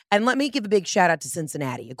Chloe. And let me give a big shout out to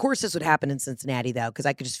Cincinnati. Of course, this would happen in Cincinnati, though, because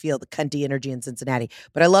I could just feel the cunty energy in Cincinnati.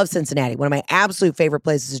 But I love Cincinnati. One of my absolute favorite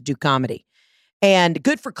places to do comedy. And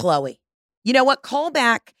good for Chloe. You know what? Call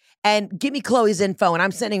back and give me Chloe's info, and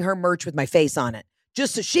I'm sending her merch with my face on it,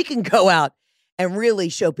 just so she can go out and really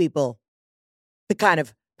show people the kind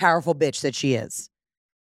of powerful bitch that she is.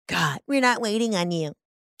 God, we're not waiting on you.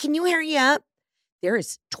 Can you hurry up? There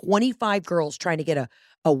is 25 girls trying to get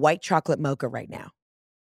a white chocolate mocha right now.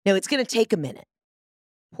 No, it's going to take a minute.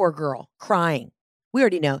 Poor girl, crying. We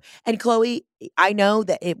already know. And Chloe, I know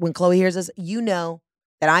that when Chloe hears this, you know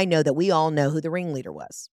that I know that we all know who the ringleader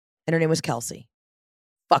was. And her name was Kelsey.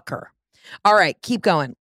 Fuck her. All right, keep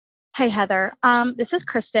going. Hey, Heather. This is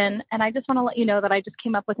Kristen, and I just want to let you know that I just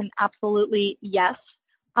came up with an absolutely yes.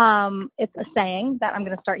 It's a saying that I'm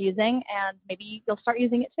going to start using, and maybe you'll start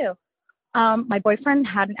using it too. My boyfriend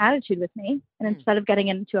had an attitude with me, and instead of getting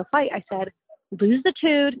into a fight, I said, lose the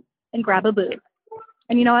tude and grab a boob.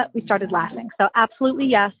 And you know what? We started laughing. So absolutely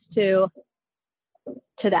yes to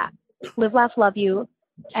that. Live, laugh, love you.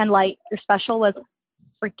 And Light, your special was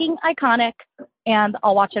freaking iconic, and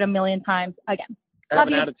I'll watch it a million times again. I have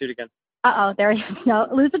an attitude again. Uh-oh, there you go.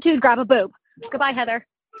 Lose the tude, grab a boob. Goodbye, Heather.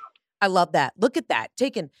 I love that. Look at that.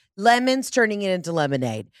 Taking lemons, turning it into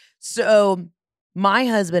lemonade. So my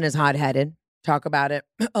husband is hot-headed. Talk about it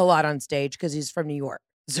a lot on stage because he's from New York.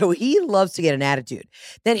 So he loves to get an attitude.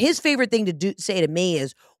 Then his favorite thing to say to me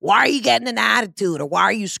is, why are you getting an attitude? Or why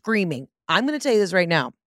are you screaming? I'm going to tell you this right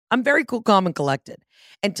now. I'm very cool, calm, and collected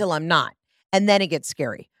until I'm not. And then it gets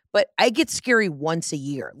scary. But I get scary once a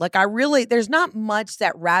year. Like there's not much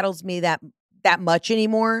that rattles me that much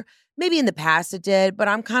anymore. Maybe in the past it did, but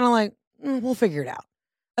I'm kind of like, we'll figure it out.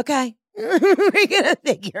 Okay? We're going to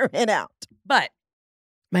figure it out. But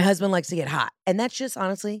my husband likes to get hot. And that's just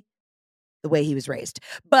honestly the way he was raised.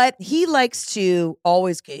 But he likes to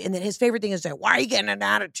always, and then his favorite thing is to say, why are you getting an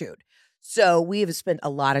attitude? So we have spent a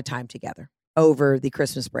lot of time together over the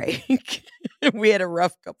Christmas break. We had a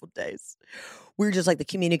rough couple of days. We were just like, the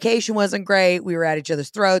communication wasn't great. We were at each other's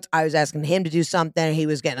throats. I was asking him to do something. He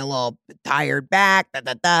was getting a little tired back.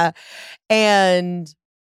 And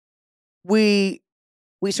we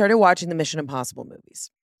started watching the Mission Impossible movies.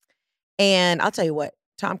 And I'll tell you what,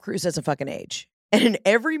 Tom Cruise doesn't fucking age. And in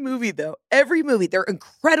every movie, they're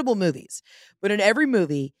incredible movies. But in every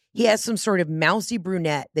movie, he has some sort of mousy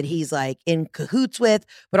brunette that he's like in cahoots with,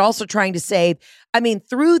 but also trying to save. I mean,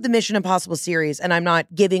 through the Mission Impossible series, and I'm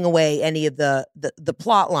not giving away any of the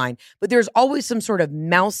plot line, but there's always some sort of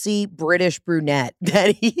mousy British brunette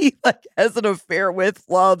that he like has an affair with,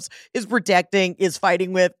 loves, is protecting, is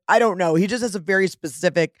fighting with. I don't know. He just has a very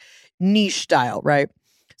specific niche style, right?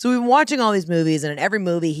 So we've been watching all these movies, and in every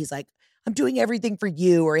movie, he's like, I'm doing everything for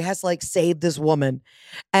you, or he has to like save this woman.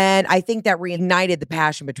 And I think that reignited the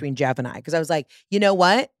passion between Jeff and I, because I was like, you know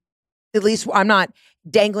what? At least I'm not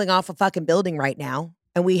dangling off a fucking building right now.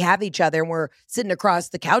 And we have each other, and we're sitting across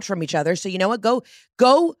the couch from each other. So you know what?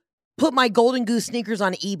 Go put my Golden Goose sneakers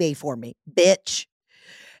on eBay for me, bitch.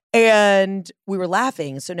 And we were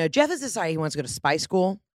laughing. So no, Jeff has decided he wants to go to spy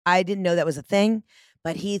school. I didn't know that was a thing,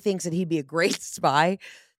 but he thinks that he'd be a great spy.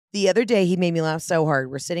 The other day, he made me laugh so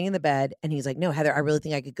hard. We're sitting in the bed, and he's like, no, Heather, I really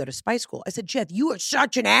think I could go to spy school. I said, Jeff, you are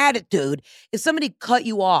such an attitude. If somebody cut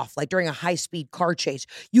you off, like during a high-speed car chase,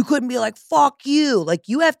 you couldn't be like, fuck you. Like,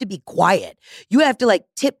 you have to be quiet. You have to, like,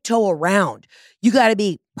 tiptoe around. You got to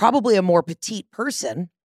be probably a more petite person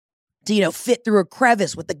to, fit through a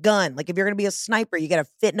crevice with a gun. Like, if you're going to be a sniper, you got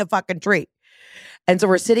to fit in a fucking tree. And so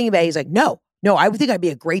we're sitting in bed. He's like, no, I would think I'd be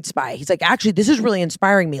a great spy. He's like, actually, this is really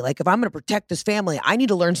inspiring me. Like, if I'm going to protect this family, I need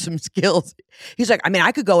to learn some skills. He's like, I mean,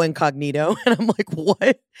 I could go incognito. And I'm like,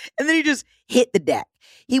 what? And then he just hit the deck.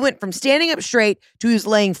 He went from standing up straight to he was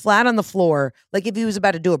laying flat on the floor, like if he was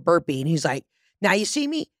about to do a burpee. And he's like, now you see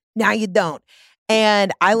me, now you don't.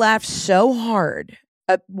 And I laughed so hard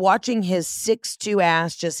at watching his 6'2"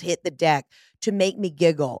 ass just hit the deck to make me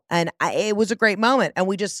giggle. And it was a great moment. And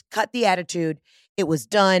we just cut the attitude. It was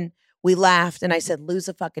done. We laughed, and I said, lose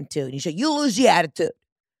a fucking toot. And he said, you lose the attitude.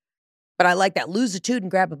 But I like that. Lose a toot and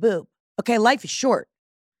grab a boob. Okay, life is short.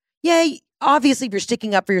 Yeah, obviously, if you're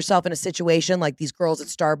sticking up for yourself in a situation like these girls at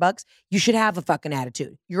Starbucks, you should have a fucking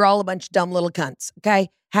attitude. You're all a bunch of dumb little cunts, okay?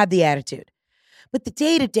 Have the attitude. But the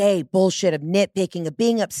day-to-day bullshit of nitpicking, of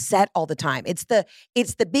being upset all the time, it's the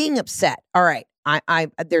being upset. All right.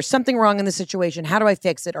 There's something wrong in the situation. How do I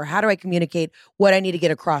fix it? Or how do I communicate what I need to get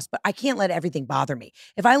across? But I can't let everything bother me.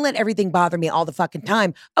 If I let everything bother me all the fucking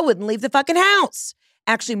time, I wouldn't leave the fucking house.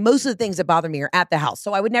 Actually, most of the things that bother me are at the house.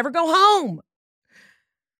 So I would never go home.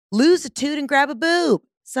 Lose a toot and grab a boob.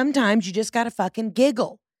 Sometimes you just got to fucking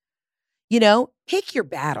giggle. Pick your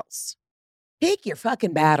battles. Pick your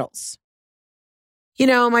fucking battles.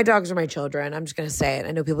 My dogs are my children. I'm just going to say it.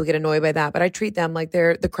 I know people get annoyed by that, but I treat them like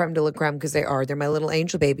they're the creme de la creme because they are. They're my little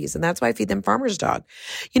angel babies. And that's why I feed them Farmer's Dog.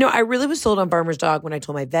 I really was sold on Farmer's Dog when I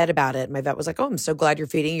told my vet about it. My vet was like, oh, I'm so glad you're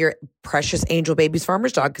feeding your precious angel babies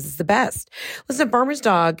Farmer's Dog because it's the best. Listen, Farmer's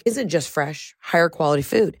Dog isn't just fresh, higher quality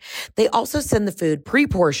food. They also send the food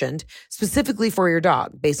pre-portioned specifically for your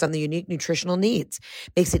dog based on the unique nutritional needs.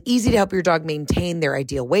 Makes it easy to help your dog maintain their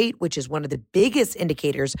ideal weight, which is one of the biggest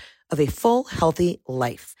indicators of a full, healthy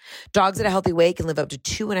life. Dogs at a healthy weight can live up to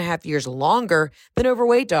 2.5 years longer than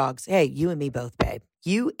overweight dogs. Hey, you and me both, babe.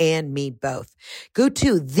 You and me both. Go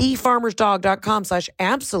to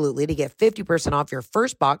thefarmersdog.com/absolutely to get 50% off your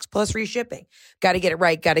first box plus free shipping. Got to get it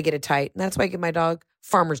right. Got to get it tight. And that's why I give my dog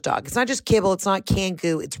Farmer's Dog. It's not just kibble. It's not canned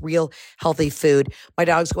goo. It's real healthy food. My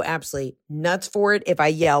dogs go absolutely nuts for it. If I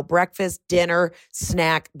yell breakfast, dinner,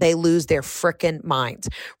 snack, they lose their frickin' minds.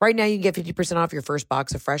 Right now, you can get 50% off your first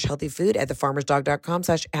box of fresh, healthy food at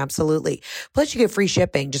thefarmersdog.com/absolutely. Plus, you get free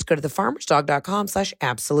shipping. Just go to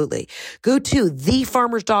thefarmersdog.com/absolutely. Go to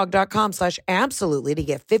thefarmersdog.com/absolutely to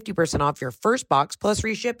get 50% off your first box plus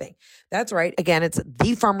free shipping. That's right. Again, it's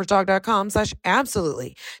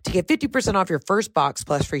thefarmersdog.com/absolutely to get 50% off your first box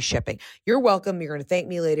plus free shipping. You're welcome. You're going to thank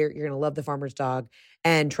me later. You're going to love the Farmer's Dog.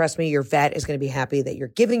 And trust me, your vet is going to be happy that you're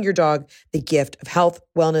giving your dog the gift of health,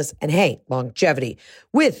 wellness, and hey, longevity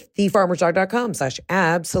with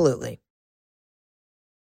thefarmersdog.com/absolutely.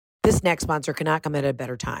 This next sponsor cannot come at a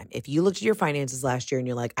better time. If you looked at your finances last year and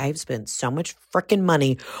you're like, I've spent so much freaking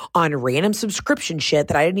money on random subscription shit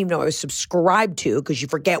that I didn't even know I was subscribed to because you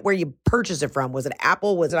forget where you purchased it from. Was it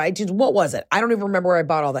Apple? Was it iTunes? What was it? I don't even remember where I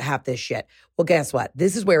bought all the half this shit. Well, guess what?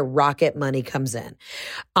 This is where Rocket Money comes in.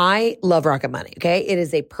 I love Rocket Money, okay? It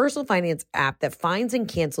is a personal finance app that finds and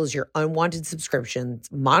cancels your unwanted subscriptions,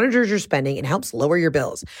 monitors your spending, and helps lower your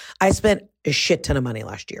bills. I spent a shit ton of money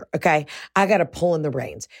last year, okay? I got to pull in the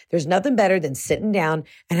reins. There's nothing better than sitting down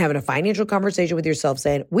and having a financial conversation with yourself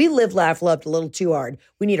saying, we live, laugh, loved a little too hard.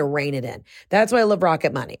 We need to rein it in. That's why I love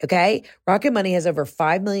Rocket Money, okay? Rocket Money has over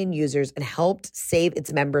 5 million users and helped save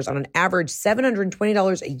its members on an average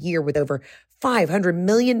 $720 a year with over $500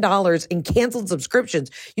 million in canceled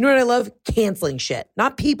subscriptions. You know what I love? Canceling shit.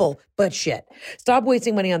 Not people, but shit. Stop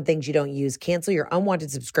wasting money on things you don't use. Cancel your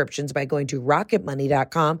unwanted subscriptions by going to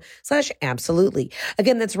rocketmoney.com/absolutely.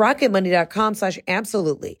 Again, that's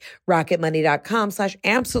rocketmoney.com/absolutely.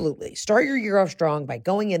 rocketmoney.com/absolutely. Start your year off strong by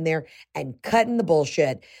going in there and cutting the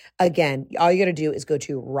bullshit. Again, all you got to do is go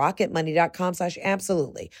to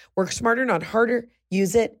rocketmoney.com/absolutely. Work smarter, not harder.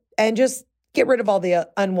 Use it and just get rid of all the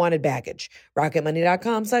unwanted baggage.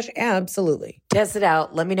 rocketmoney.com/absolutely. Test it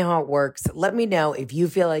out. Let me know how it works. Let me know if you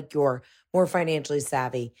feel like you're more financially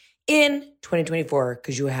savvy in 2024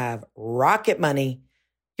 because you have Rocket Money.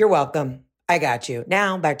 You're welcome. I got you.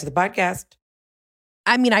 Now back to the podcast.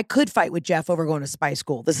 I mean, I could fight with Jeff over going to spy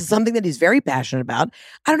school. This is something that he's very passionate about.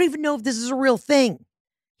 I don't even know if this is a real thing.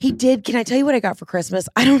 He did. Can I tell you what I got for Christmas?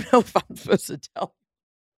 I don't know if I'm supposed to tell.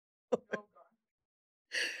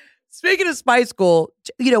 Speaking of Spy School,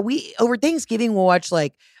 we over Thanksgiving we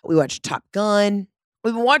watched Top Gun.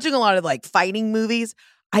 We've been watching a lot of like fighting movies.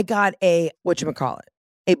 I got a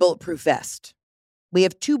bulletproof vest. We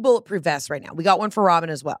have 2 bulletproof vests right now. We got one for Robin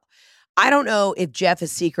as well. I don't know if Jeff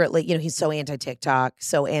is secretly, he's so anti-TikTok,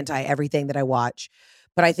 so anti-everything that I watch.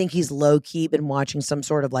 But I think he's low-key been watching some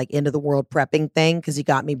sort of like end-of-the-world prepping thing because he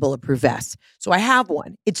got me bulletproof vests. So I have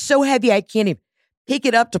one. It's so heavy I can't even pick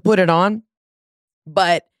it up to put it on.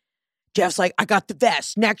 But Jeff's like, I got the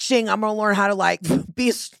vest. Next thing, I'm going to learn how to like be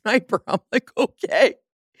a sniper. I'm like, okay.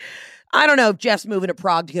 I don't know if Jeff's moving to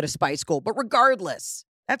Prague to go to spy school. But regardless,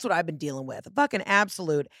 that's what I've been dealing with. A fucking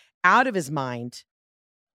absolute out of his mind.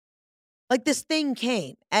 Like this thing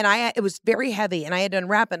came and it was very heavy and I had to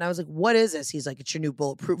unwrap it and I was like, what is this? He's like, it's your new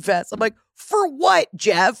bulletproof vest. I'm like, for what,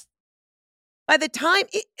 Jeff? By the time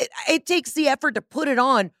it takes the effort to put it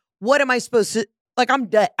on, what am I supposed to, like, I'm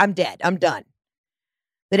dead. I'm done.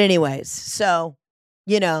 But anyways, so,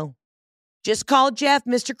 just call Jeff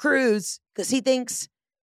Mr. Cruz because he thinks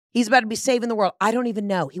he's about to be saving the world. I don't even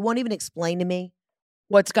know. He won't even explain to me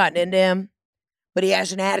what's gotten into him, but he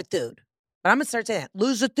has an attitude. But I'm going to start saying that.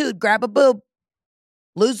 Lose a tooth, grab a boob.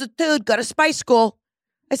 Lose a tooth, go to spy school.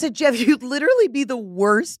 I said, Jeff, you'd literally be the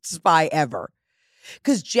worst spy ever.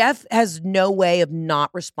 Because Jeff has no way of not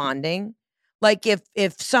responding. Like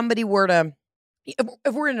if somebody were to,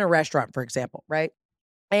 if we're in a restaurant, for example, right?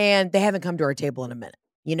 And they haven't come to our table in a minute,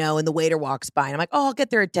 and the waiter walks by and I'm like, oh, I'll get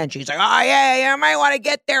their attention. He's like, oh, yeah, I might want to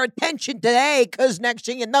get their attention today because next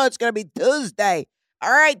thing you know, it's going to be Tuesday. All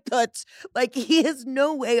right, toots. Like he has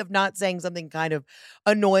no way of not saying something kind of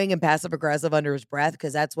annoying and passive aggressive under his breath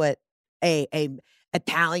because that's what a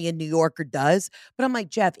Italian New Yorker does. But I'm like,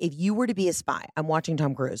 Jeff, if you were to be a spy, I'm watching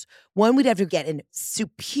Tom Cruise. 1, we'd have to get in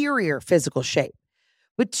superior physical shape.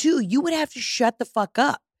 But 2, you would have to shut the fuck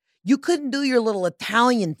up. You couldn't do your little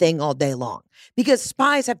Italian thing all day long because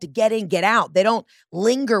spies have to get in, get out. They don't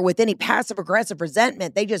linger with any passive aggressive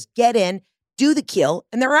resentment. They just get in, do the kill,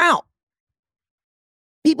 and they're out.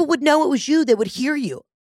 People would know it was you. They would hear you.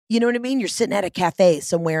 You know what I mean? You're sitting at a cafe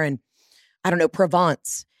somewhere in, I don't know,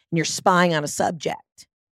 Provence, and you're spying on a subject.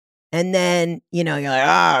 And then, you're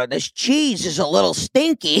like, this cheese is a little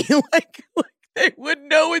stinky. like they would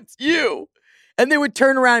know it's you. And they would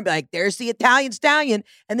turn around and be like, there's the Italian stallion.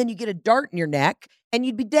 And then you get a dart in your neck and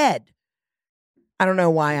you'd be dead. I don't know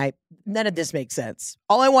why none of this makes sense.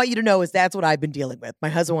 All I want you to know is that's what I've been dealing with. My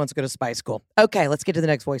husband wants to go to spy school. Okay, let's get to the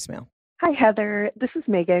next voicemail. Hi, Heather. This is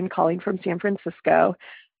Megan calling from San Francisco.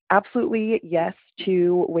 Absolutely yes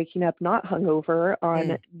to waking up not hungover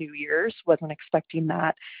on New Year's. Wasn't expecting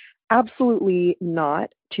that. Absolutely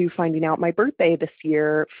not to finding out my birthday this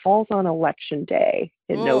year falls on election day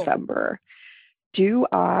in November. Do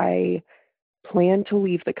I plan to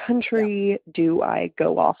leave the country? Yeah. Do I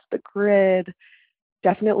go off the grid?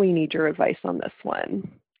 Definitely need your advice on this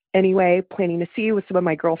one. Anyway, planning to see you with some of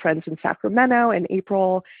my girlfriends in Sacramento in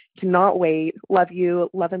April. Cannot wait. Love you.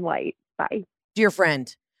 Love and light. Bye. Dear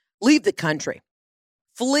friend, leave the country.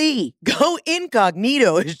 Flee. Go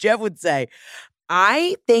incognito, as Jeff would say.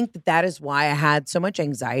 I think that is why I had so much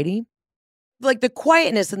anxiety. Like the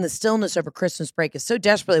quietness and the stillness over Christmas break is so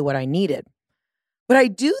desperately what I needed. But I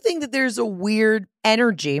do think that there's a weird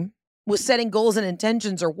energy with setting goals and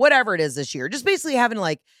intentions or whatever it is this year. Just basically having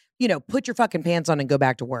to put your fucking pants on and go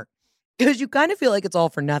back to work. Because you kind of feel like it's all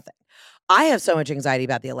for nothing. I have so much anxiety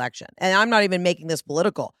about the election. And I'm not even making this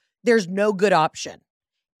political. There's no good option.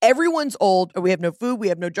 Everyone's old, or we have no food, we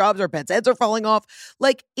have no jobs, our pets' heads are falling off.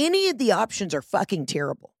 Like any of the options are fucking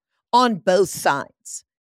terrible on both sides.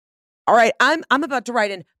 All right, I'm about to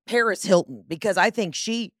write in Paris Hilton because I think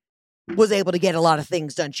she was able to get a lot of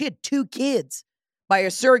things done. She had 2 kids by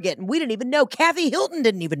a surrogate, and we didn't even know. Kathy Hilton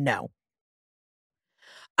didn't even know.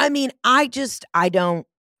 I mean,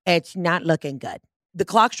 it's not looking good. The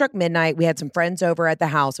clock struck midnight. We had some friends over at the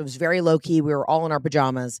house. It was very low key. We were all in our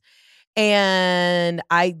pajamas. And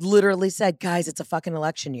I literally said, guys, it's a fucking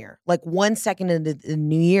election year. Like 1 second into the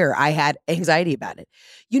new year, I had anxiety about it.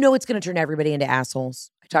 It's going to turn everybody into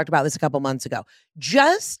assholes. I talked about this a couple months ago.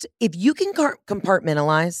 Just if you can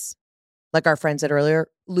compartmentalize, like our friend said earlier,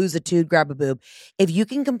 lose a tooth, grab a boob. If you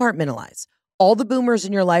can compartmentalize, all the boomers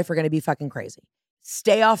in your life are going to be fucking crazy.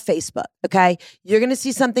 Stay off Facebook, okay? You're going to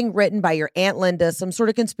see something written by your Aunt Linda, some sort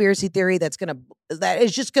of conspiracy theory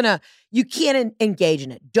you can't engage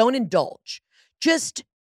in it. Don't indulge. Just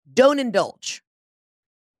don't indulge.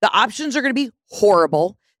 The options are going to be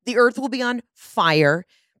horrible. The earth will be on fire.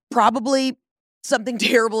 Probably something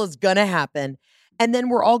terrible is going to happen. And then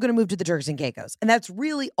we're all going to move to the Turks and Caicos. And that's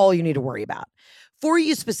really all you need to worry about. For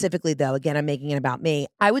you specifically, though, again, I'm making it about me.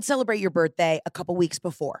 I would celebrate your birthday a couple weeks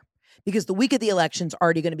before, because the week of the election's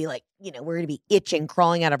already going to be like, we're going to be itching,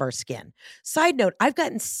 crawling out of our skin. Side note, I've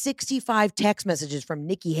gotten 65 text messages from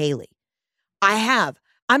Nikki Haley. I have.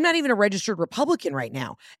 I'm not even a registered Republican right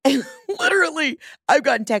now. And literally, I've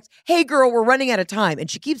gotten texts, hey, girl, we're running out of time. And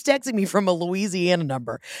she keeps texting me from a Louisiana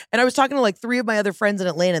number. And I was talking to like 3 of my other friends in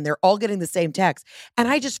Atlanta, and they're all getting the same text. And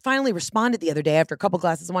I just finally responded the other day after a couple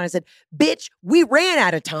glasses of wine. I said, bitch, we ran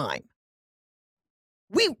out of time.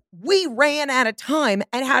 We ran out of time.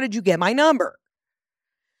 And how did you get my number?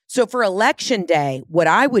 So for election day, what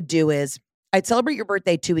I would do is I'd celebrate your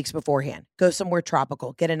birthday 2 weeks beforehand. Go somewhere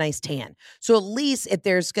tropical, get a nice tan. So at least if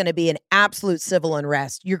there's going to be an absolute civil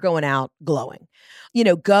unrest, you're going out glowing.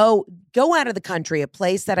 Go out of the country, a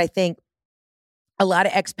place that I think a lot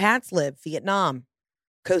of expats live, Vietnam,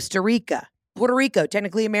 Costa Rica, Puerto Rico,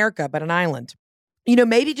 technically America, but an island.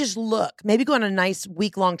 Maybe just look, maybe go on a nice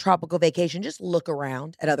week-long tropical vacation. Just look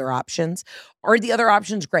around at other options. Are the other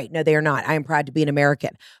options great? No, they are not. I am proud to be an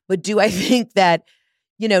American. But do I think that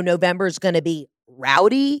November is going to be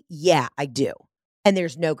rowdy? Yeah, I do. And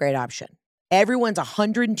there's no great option. Everyone's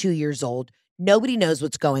 102 years old. Nobody knows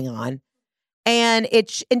what's going on. And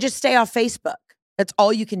just stay off Facebook. That's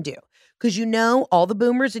all you can do. Because all the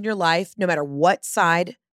boomers in your life, no matter what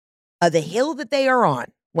side of the hill that they are on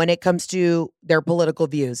when it comes to their political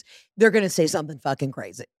views, they're going to say something fucking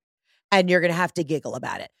crazy. And you're going to have to giggle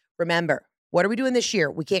about it. Remember, what are we doing this year?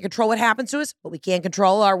 We can't control what happens to us, but we can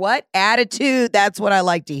control our what? Attitude. That's what I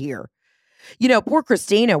like to hear. Poor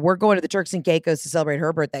Christina, we're going to the Turks and Caicos to celebrate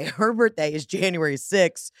her birthday. Her birthday is January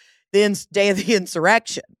 6th, the day of the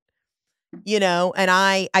insurrection. And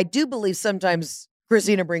I do believe sometimes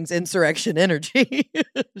Christina brings insurrection energy.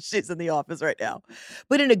 She's in the office right now,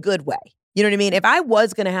 but in a good way. You know what I mean? If I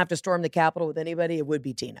was going to have to storm the Capitol with anybody, it would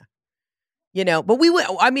be Tina. But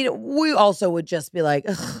we also would just be like,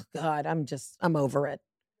 oh, God, I'm over it.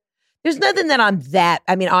 There's nothing that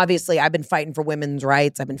obviously I've been fighting for women's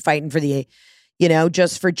rights. I've been fighting for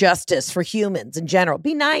just for justice, for humans in general.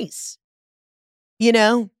 Be nice,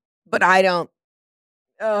 but I don't.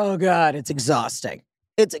 Oh, God, it's exhausting.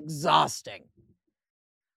 It's exhausting.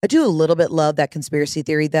 I do a little bit love that conspiracy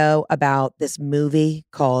theory, though, about this movie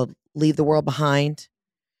called Leave the World Behind.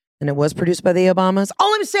 And it was produced by the Obamas.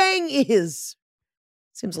 All I'm saying is,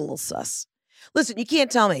 seems a little sus. Listen, you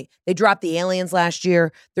can't tell me they dropped the aliens last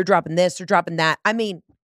year. They're dropping this, they're dropping that. I mean,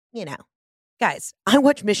 guys, I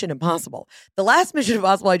watch Mission Impossible. The last Mission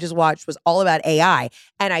Impossible I just watched was all about AI.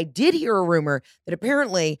 And I did hear a rumor that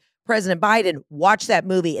apparently President Biden watched that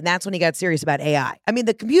movie, and that's when he got serious about AI. I mean,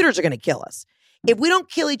 the computers are going to kill us. If we don't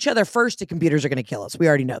kill each other first, the computers are going to kill us. We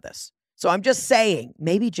already know this. So I'm just saying,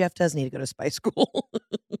 maybe Jeff does need to go to spy school.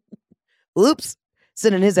 Oops,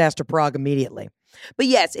 sending his ass to Prague immediately. But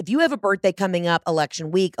yes, if you have a birthday coming up, election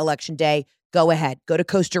week, election day, go ahead. Go to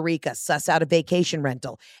Costa Rica, suss out a vacation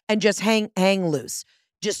rental, and just hang loose.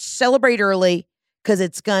 Just celebrate early, because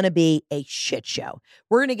it's going to be a shit show.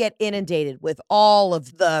 We're going to get inundated with all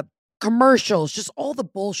of the commercials, just all the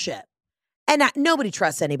bullshit. And nobody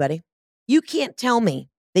trusts anybody. You can't tell me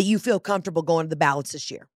that you feel comfortable going to the ballots this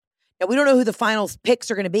year. Now, we don't know who the final picks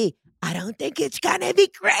are going to be. I don't think it's going to be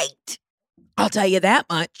great. I'll tell you that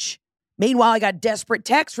much. Meanwhile, I got desperate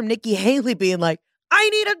texts from Nikki Haley being like, I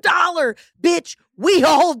need $1. Bitch, we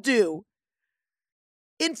all do.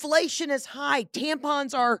 Inflation is high.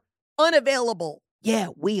 Tampons are unavailable. Yeah,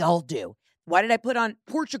 we all do. Why did I put on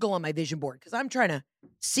Portugal on my vision board? Because I'm trying to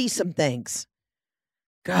see some things.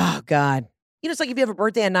 Oh, God. It's like if you have a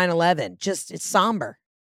birthday on 9/11, it's somber.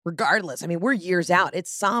 Regardless. I mean, we're years out.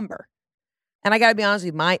 It's somber. And I got to be honest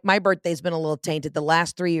with you, my birthday's been a little tainted. The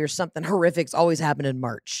last 3 years, something horrific's always happened in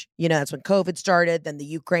March. That's when COVID started, then the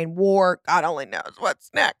Ukraine war. God only knows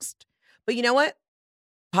what's next. But you know what?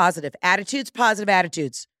 Positive attitudes, positive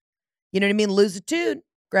attitudes. You know what I mean? Lose a tune,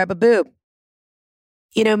 grab a boob.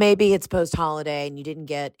 Maybe it's post-holiday and you didn't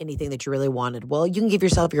get anything that you really wanted. Well, you can give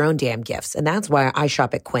yourself your own damn gifts. And that's why I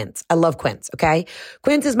shop at Quince. I love Quince, okay?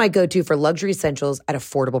 Quince is my go-to for luxury essentials at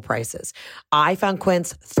affordable prices. I found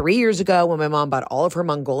Quince 3 years ago when my mom bought all of her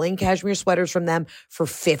Mongolian cashmere sweaters from them for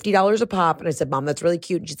 $50 a pop. And I said, Mom, that's really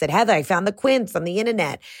cute. And she said, Heather, I found the Quince on the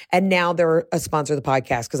internet. And now they're a sponsor of the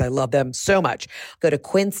podcast because I love them so much. Go to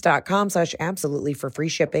quince.com/absolutely for free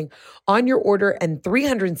shipping on your order and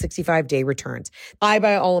 365-day returns. I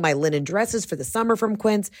buy all of my linen dresses for the summer from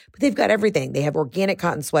Quince, but they've got everything. They have organic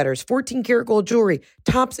cotton sweaters, 14 karat gold jewelry,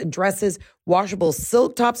 tops and dresses, washable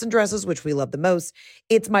silk tops and dresses, which we love the most.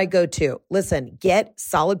 It's my go-to. Listen, get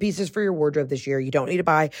solid pieces for your wardrobe this year. You don't need to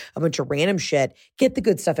buy a bunch of random shit. Get the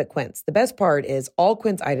good stuff at Quince. The best part is all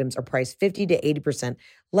Quince items are priced 50 to 80%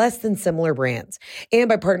 less than similar brands. And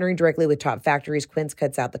by partnering directly with top factories, Quince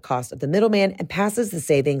cuts out the cost of the middleman and passes the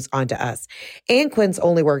savings on to us. And Quince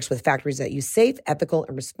only works with factories that use safe, ethical,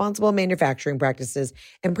 and responsible manufacturing practices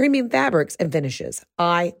and premium fabrics and finishes.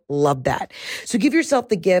 I love that. So give yourself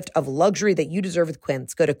the gift of luxury that you deserve with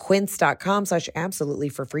Quince. Go to quince.com/absolutely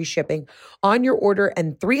for free shipping on your order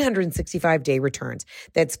and 365-day returns.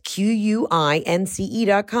 That's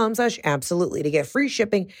QUINCE.com/absolutely to get free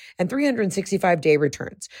shipping and 365-day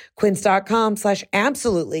returns.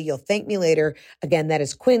 Quince.com/absolutely. You'll thank me later. Again, that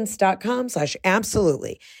is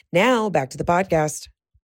quince.com/absolutely. Now back to the podcast.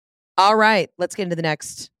 All right, let's get into the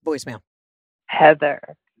next voicemail.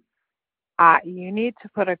 Heather, you need to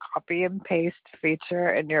put a copy and paste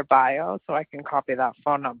feature in your bio so I can copy that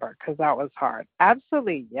phone number because that was hard.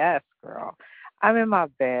 Absolutely, yes, girl. I'm in my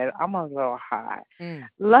bed. I'm a little high.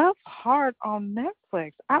 Love Hard on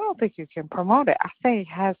Netflix. I don't think you can promote it. I think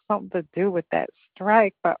it has something to do with that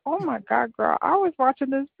strike. But oh my God, girl, I was watching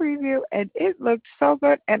this preview and it looked so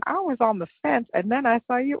good. And I was on the fence. And then I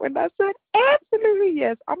saw you and I said, absolutely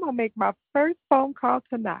yes. I'm going to make my first phone call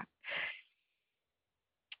tonight.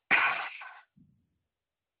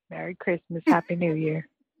 Merry Christmas. Happy New Year.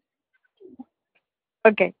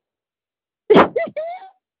 Okay.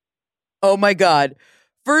 Oh my God.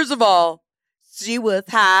 First of all, she was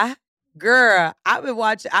high. Girl, I've been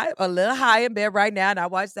watching, I'm a little high in bed right now, and I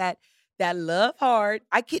watched that Love Hard.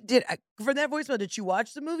 For that voicemail, did she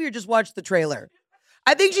watch the movie or just watch the trailer?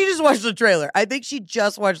 I think she just watched the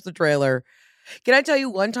trailer. Can I tell you,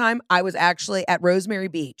 one time I was actually at Rosemary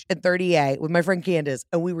Beach in 30A with my friend Candace,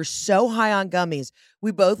 and we were so high on gummies.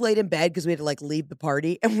 We both laid in bed because we had to leave the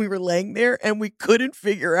party, and we were laying there and we couldn't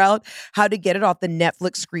figure out how to get it off the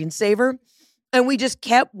Netflix screensaver. And we just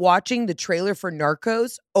kept watching the trailer for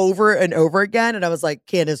Narcos over and over again. And I was like,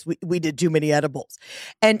 Candace, we did too many edibles.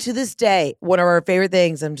 And to this day, one of our favorite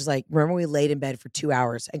things, I'm just like, remember we laid in bed for 2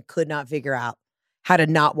 hours and could not figure out how to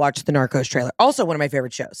not watch the Narcos trailer. Also one of my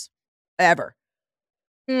favorite shows ever.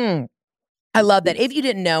 I love that. If you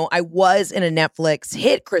didn't know, I was in a Netflix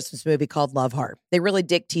hit Christmas movie called Love Hard. They really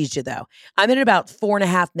dick teased you though. I'm in about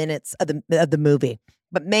 4.5 minutes of the movie,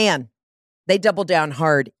 but man, they doubled down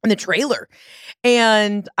hard in the trailer.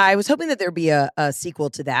 And I was hoping that there'd be a sequel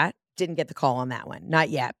to that. Didn't get the call on that one. Not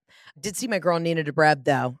yet. Did see my girl Nina Dobrev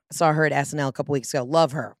though. I saw her at SNL a couple weeks ago.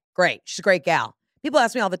 Love her. Great. She's a great gal. People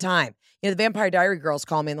ask me all the time. The Vampire Diary girls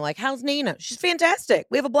call me and they're like, how's Nina? She's fantastic.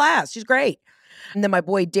 We have a blast. She's great. And then my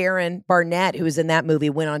boy Darren Barnett, who was in that movie,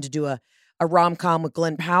 went on to do a rom-com with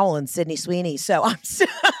Glenn Powell and Sydney Sweeney. So I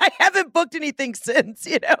haven't booked anything since,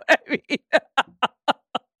 you know what I mean?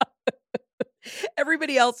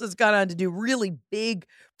 Everybody else has gone on to do really big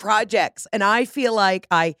projects. And I feel like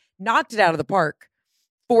I knocked it out of the park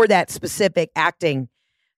for that specific acting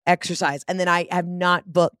exercise. And then I have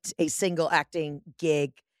not booked a single acting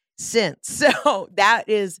gig since. So that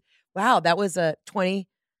is, wow, that was a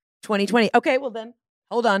 2020. Okay, well then,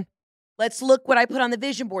 hold on. Let's look what I put on the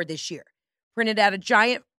vision board this year. Printed out a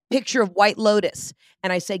giant picture of White Lotus.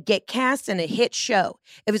 And I said, get cast in a hit show.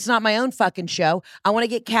 If it's not my own fucking show, I want to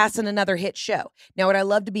get cast in another hit show. Now, would I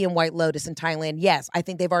love to be in White Lotus in Thailand? Yes. I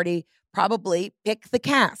think they've already probably picked the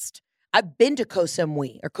cast. I've been to Koh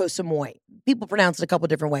Samui or Koh Samui. People pronounce it a couple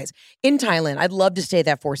different ways. In Thailand, I'd love to stay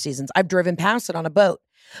that 4 seasons. I've driven past it on a boat.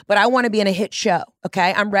 But I want to be in a hit show,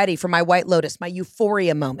 okay? I'm ready for my White Lotus, my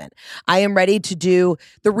euphoria moment. I am ready to do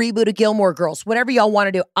the reboot of Gilmore Girls. Whatever y'all want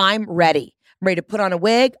to do, I'm ready. I'm ready to put on a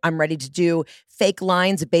wig. I'm ready to do fake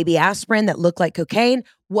lines of baby aspirin that look like cocaine,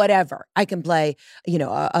 whatever. I can play,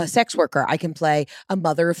 a sex worker. I can play a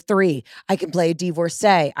mother of 3. I can play a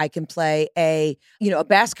divorcee. I can play a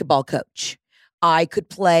basketball coach. I could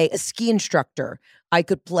play a ski instructor. I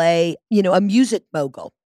could play, a music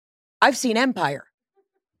mogul. I've seen Empire.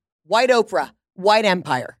 White Oprah, White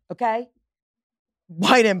Empire, okay?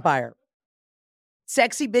 White Empire.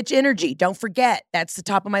 Sexy bitch energy. Don't forget. That's the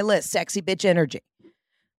top of my list. Sexy bitch energy.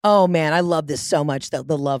 Oh, man, I love this so much, the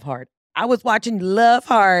Love Hard. I was watching Love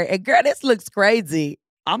Hard, and girl, this looks crazy.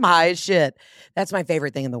 I'm high as shit. That's my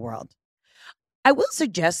favorite thing in the world. I will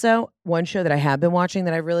suggest, though, one show that I have been watching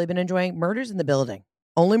that I've really been enjoying, Murders in the Building.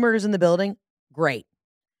 Only Murders in the Building, great.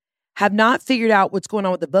 Have not figured out what's going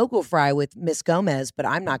on with the vocal fry with Miss Gomez, but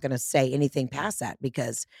I'm not going to say anything past that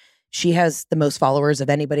because she has the most followers of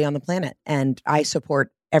anybody on the planet, and I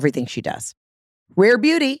support everything she does. Rare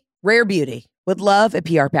Beauty, would love a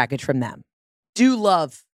PR package from them. Do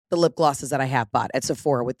love the lip glosses that I have bought at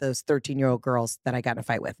Sephora with those 13-year-old girls that I got in a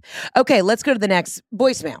fight with. Okay, let's go to the next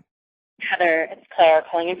voicemail. Heather, it's Claire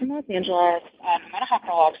calling in from Los Angeles. I'm not a hot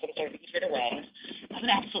girl, so I'm sorry to give it away. I'm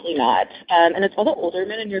absolutely not. And it's all the older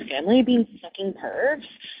men in your family being fucking pervs.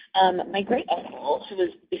 My great uncle, who was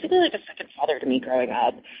basically like a second father to me growing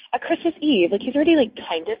up, at Christmas Eve, like he's already like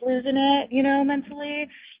kind of losing it, you know, mentally.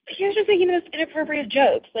 But he was just making those inappropriate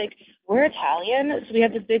jokes. Like, we're Italian, so we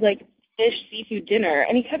have this big like fish seafood dinner,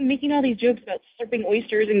 and he kept making all these jokes about slurping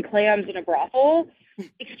oysters and clams in a brothel.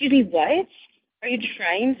 Excuse me, what? Are you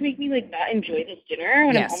trying to make me, like, not enjoy this dinner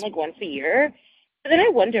when I'm on, like, once a year? But then I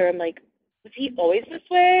wonder, I'm like, was he always this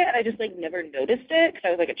way? And I just, like, never noticed it because I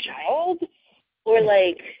was, like, a child? Or,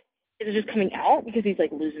 like, is it just coming out because he's,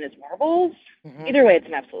 like, losing his marbles? Either way, it's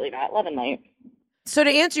an absolutely not. Love and light. So to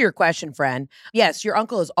answer your question, friend, yes, your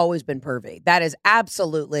uncle has always been pervy. That is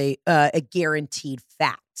absolutely a guaranteed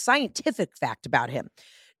fact, scientific fact about him.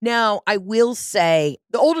 Now, I will say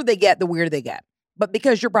the older they get, the weirder they get. But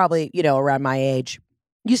because you're probably, you know, around my age,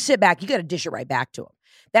 you sit back, you got to dish it right back to them.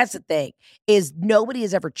 That's the thing, is nobody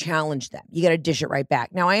has ever challenged them. You got to dish it right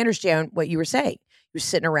back. Now, I understand what you were saying. You're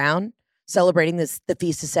sitting around celebrating the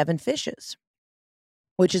Feast of Seven Fishes,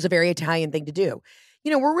 which is a very Italian thing to do.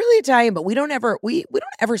 You know, we're really Italian, but we don't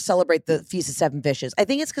ever celebrate the Feast of Seven Fishes. I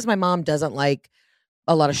think it's because my mom doesn't like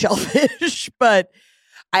a lot of shellfish, but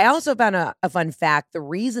I also found a fun fact. The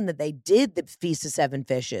reason that they did the Feast of Seven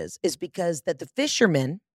Fishes is because that the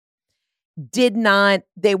fishermen they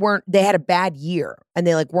had a bad year and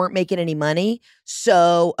they like weren't making any money.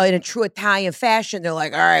 So in a true Italian fashion, they're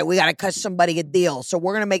like, all right, we got to cut somebody a deal. So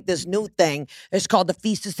we're going to make this new thing. It's called the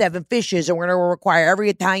Feast of Seven Fishes. And we're going to require every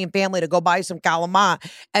Italian family to go buy some calamari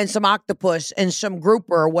and some octopus and some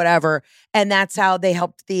grouper or whatever. And that's how they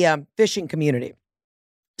helped the fishing community.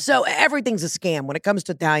 So everything's a scam. When it comes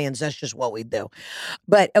to Italians, that's just what we do.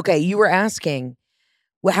 But, okay, you were asking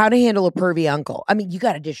how to handle a pervy uncle. I mean, you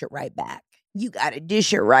got to dish it right back. You got to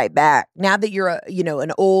dish it right back. Now that you're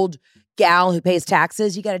an old gal who pays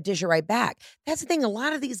taxes, you got to dish it right back. That's the thing. A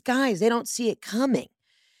lot of these guys, they don't see it coming.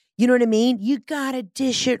 You know what I mean? You got to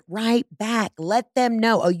dish it right back. Let them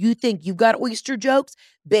know. Oh, you think you've got oyster jokes?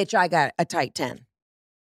 Bitch, I got a tight 10.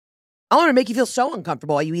 I want to make you feel so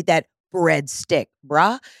uncomfortable while you eat that breadstick,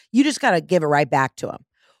 bruh. You just got to give it right back to them.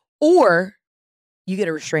 Or you get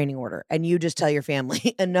a restraining order and you just tell your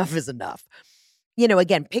family enough is enough. You know,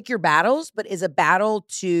 again, pick your battles, but is a battle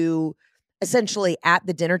to essentially at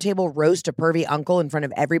the dinner table roast a pervy uncle in front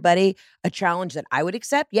of everybody a challenge that I would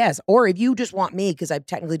accept? Yes. Or if you just want me, because I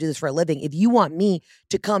technically do this for a living, if you want me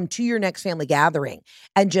to come to your next family gathering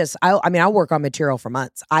and just, I'll work on material for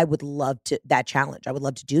months. I would love that challenge. I would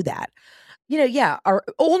love to do that. You know, yeah, our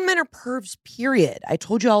old men are pervs, period. I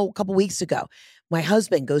told you all a couple weeks ago. My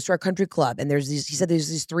husband goes to our country club and he said there's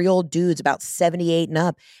these three old dudes about 78 and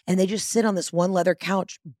up, and they just sit on this one leather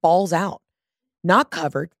couch, balls out, not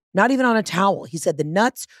covered, not even on a towel. He said the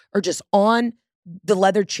nuts are just on the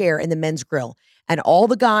leather chair in the men's grill. And all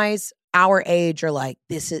the guys our age are like,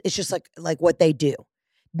 it's just like what they do.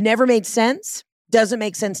 Never made sense. Doesn't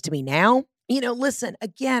make sense to me now. You know, listen,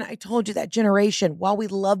 again, I told you that generation, while we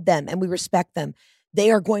love them and we respect them,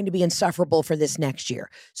 they are going to be insufferable for this next year.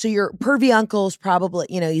 So your pervy uncle's probably,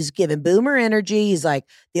 he's giving boomer energy. He's like,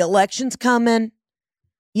 the election's coming.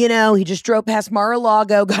 You know, he just drove past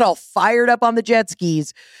Mar-a-Lago, got all fired up on the jet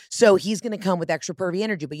skis. So he's going to come with extra pervy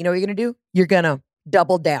energy. But you know what you're going to do? You're going to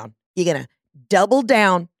double down. You're going to double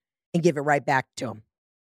down and give it right back to them.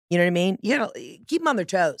 You know what I mean? You got to keep them on their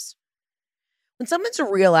toes. When someone's a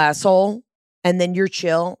real asshole, and then you're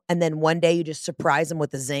chill, and then one day you just surprise them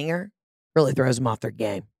with a zinger, really throws them off their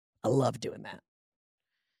game. I love doing that.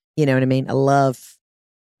 You know what I mean? I love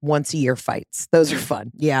once a year fights. Those are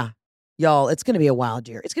fun. Yeah. Y'all, it's going to be a wild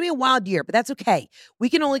year. It's going to be a wild year, but that's okay.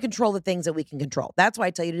 We can only control the things that we can control. That's why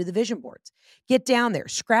I tell you to do the vision boards. Get down there,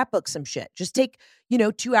 scrapbook some shit. Just take,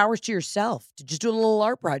 2 hours to yourself to just do a little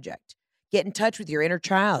art project. Get in touch with your inner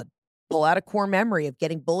child. Pull out a core memory of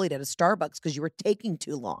getting bullied at a Starbucks because you were taking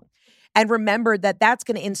too long. And remember that that's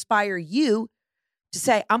going to inspire you to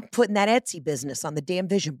say, I'm putting that Etsy business on the damn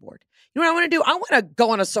vision board. You know what I want to do? I want to go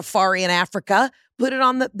on a safari in Africa, put it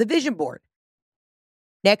on the vision board.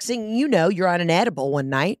 Next thing you know, you're on an edible one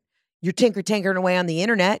night. You're tinkering away on the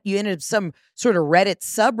internet. You ended up some sort of Reddit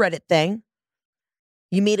subreddit thing.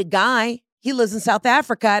 You meet a guy. He lives in South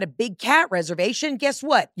Africa at a big cat reservation. Guess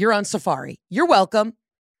what? You're on safari. You're welcome.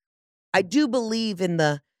 I do believe in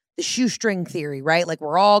the shoestring theory, right? Like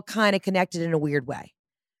we're all kind of connected in a weird way.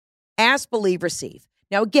 Ask, believe, receive.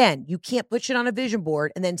 Now, again, you can't put shit on a vision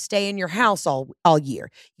board and then stay in your house all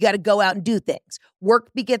year. You got to go out and do things.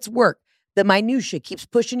 Work begets work. The minutia keeps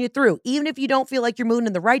pushing you through. Even if you don't feel like you're moving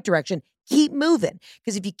in the right direction, keep moving.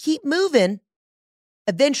 Because if you keep moving,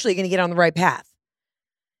 eventually you're going to get on the right path.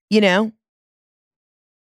 You know?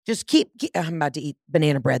 Just keep I'm about to eat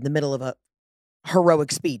banana bread in the middle of a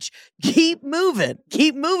heroic speech. Keep moving.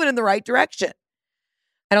 Keep moving in the right direction.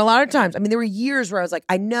 And a lot of times, I mean, there were years where I was like,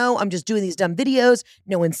 I know I'm just doing these dumb videos.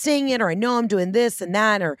 No one's seeing it, or I know I'm doing this and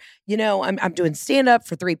that, or, you know, I'm doing stand-up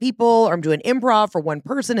for 3 people, or I'm doing improv for 1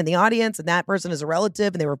 person in the audience, and that person is a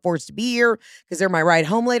relative, and they were forced to be here because they're my ride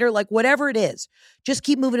home later. Like, whatever it is, just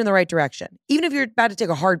keep moving in the right direction. Even if you're about to take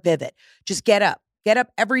a hard pivot, just get up. Get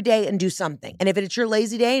up every day and do something. And if it's your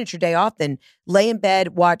lazy day and it's your day off, then lay in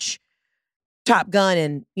bed, watch Top Gun,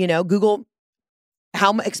 and, you know, Google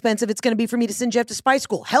how expensive it's going to be for me to send Jeff to spy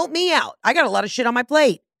school. Help me out. I got a lot of shit on my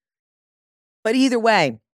plate. But either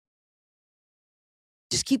way,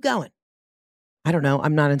 just keep going. I don't know.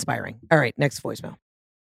 I'm not inspiring. All right, next voicemail.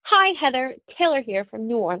 Hi, Heather. Taylor here from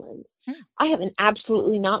New Orleans. I have an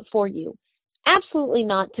absolutely not for you. Absolutely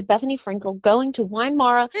not to Bethany Frankel going to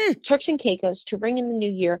Weimara, Turks and Caicos to ring in the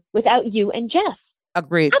new year without you and Jeff.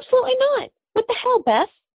 Agreed. Absolutely not. What the hell, Beth?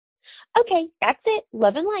 Okay, that's it.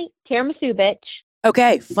 Love and light. Tiramisu, bitch.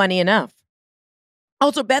 Okay, funny enough.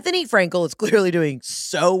 Also, Bethany Frankel is clearly doing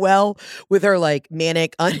so well with her like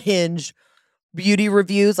manic, unhinged beauty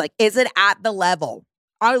reviews. Like, is it at the level?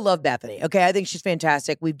 I love Bethany. Okay, I think she's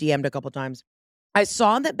fantastic. We've DM'd a couple times. I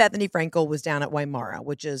saw that Bethany Frankel was down at Weimara,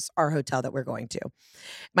 which is our hotel that we're going to.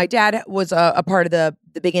 My dad was a part of the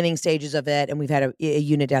beginning stages of it, and we've had a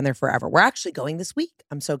unit down there forever. We're actually going this week.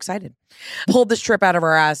 I'm so excited. Pulled this trip out of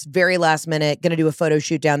our ass, very last minute. Going to do a photo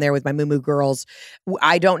shoot down there with my Moo Moo girls.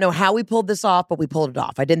 I don't know how we pulled this off, but we pulled it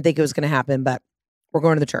off. I didn't think it was going to happen, but we're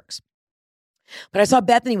going to the Turks. But I saw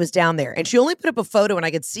Bethany was down there, and she only put up a photo, and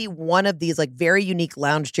I could see one of these like very unique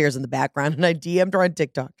lounge chairs in the background, and I DM'd her on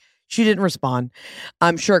TikTok. She didn't respond.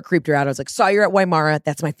 I'm sure it creeped her out. I was like, saw you at Weimara.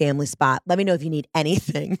 That's my family spot. Let me know if you need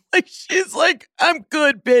anything. Like, she's like, I'm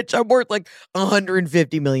good, bitch. I'm worth like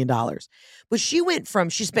 $150 million. But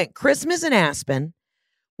she spent Christmas in Aspen,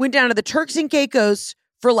 went down to the Turks and Caicos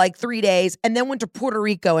for like 3 days, and then went to Puerto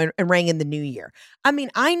Rico and rang in the new year. I mean,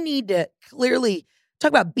 I need to clearly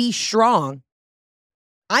talk about be strong.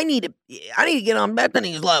 I need to get on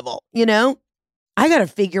Bethany's level, you know? I got to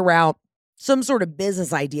figure out some sort of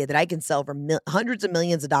business idea that I can sell for hundreds of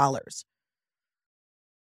millions of dollars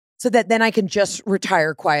so that then I can just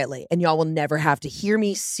retire quietly and y'all will never have to hear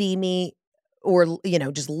me, see me, or, you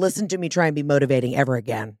know, just listen to me try and be motivating ever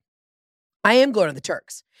again. I am going to the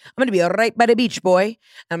Turks. I'm going to be right by the beach, boy.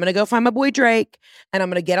 I'm going to go find my boy Drake, and I'm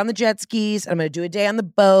going to get on the jet skis. I'm going to do a day on the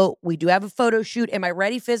boat. We do have a photo shoot. Am I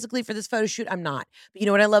ready physically for this photo shoot? I'm not. But you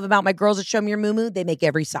know what I love about my girls at Show Me Your Moo Moo? They make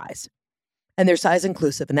every size. And they're size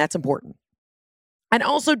inclusive, and that's important. And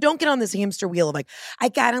also, don't get on this hamster wheel of like, I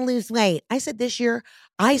got to lose weight. I said this year,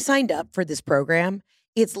 I signed up for this program.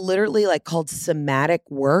 It's literally like called somatic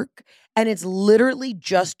work. And it's literally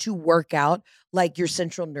just to work out like your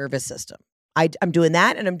central nervous system. I'm doing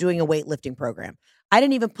that, and I'm doing a weightlifting program. I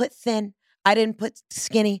didn't even put thin. I didn't put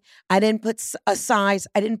skinny. I didn't put a size.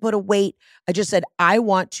 I didn't put a weight. I just said, I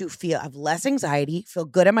want to have less anxiety, feel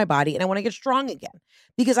good in my body, and I want to get strong again.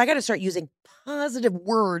 Because I got to start using positive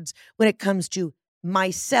words when it comes to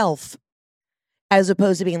myself, as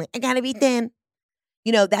opposed to being like, I got to be thin.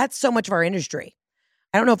 You know, that's so much of our industry.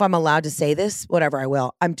 I don't know if I'm allowed to say this. Whatever, I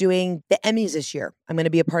will. I'm doing the Emmys this year. I'm going to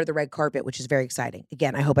be a part of the red carpet, which is very exciting.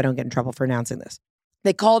 Again, I hope I don't get in trouble for announcing this.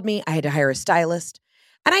 They called me. I had to hire a stylist.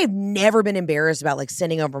 And I have never been embarrassed about like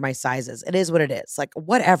sending over my sizes. It is what it is. Like,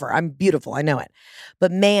 whatever. I'm beautiful. I know it.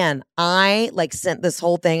 But man, I like sent this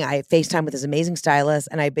whole thing. I FaceTime with this amazing stylist.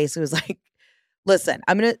 And I basically was like, listen,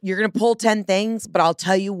 you're going to pull 10 things, but I'll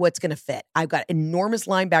tell you what's going to fit. I've got enormous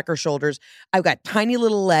linebacker shoulders. I've got tiny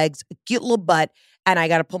little legs, a cute little butt, and I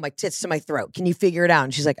got to pull my tits to my throat. Can you figure it out?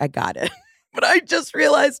 And she's like, I got it. But I just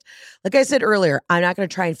realized, like I said earlier, I'm not going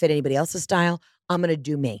to try and fit anybody else's style. I'm going to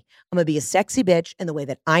do me. I'm going to be a sexy bitch in the way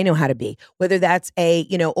that I know how to be, whether that's a,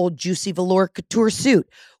 old juicy velour couture suit,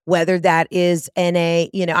 whether that is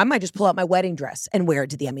I might just pull out my wedding dress and wear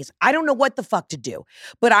it to the Emmys. I don't know what the fuck to do,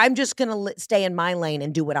 but I'm just going to stay in my lane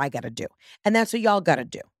and do what I got to do. And that's what y'all got to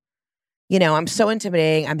do. I'm so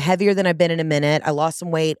intimidating. I'm heavier than I've been in a minute. I lost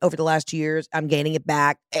some weight over the last 2 years. I'm gaining it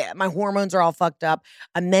back. My hormones are all fucked up.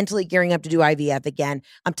 I'm mentally gearing up to do IVF again.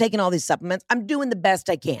 I'm taking all these supplements. I'm doing the best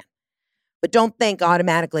I can. But don't think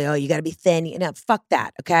automatically, oh, you got to be thin. Fuck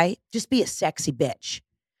that, okay? Just be a sexy bitch.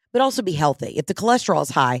 But also be healthy. If the cholesterol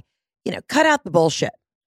is high, cut out the bullshit.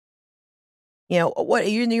 What,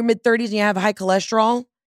 you're in your mid-30s and you have high cholesterol?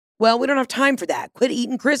 Well, we don't have time for that. Quit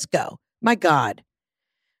eating Crisco. My God.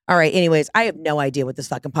 All right. Anyways, I have no idea what this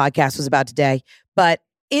fucking podcast was about today. But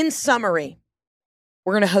in summary,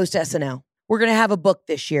 we're going to host SNL. We're going to have a book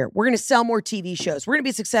this year. We're going to sell more TV shows. We're going to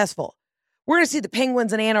be successful. We're going to see the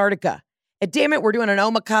penguins in Antarctica. And damn it, we're doing an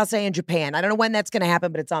omakase in Japan. I don't know when that's going to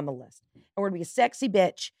happen, but it's on the list. And we're going to be a sexy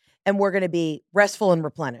bitch. And we're going to be restful and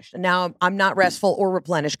replenished. And now I'm not restful or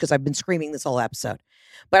replenished because I've been screaming this whole episode.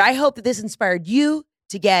 But I hope that this inspired you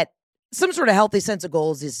to get some sort of healthy sense of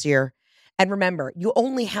goals this year. And remember, you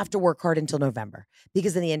only have to work hard until November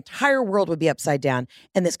because then the entire world would be upside down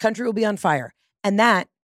and this country will be on fire. And that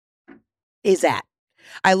is that.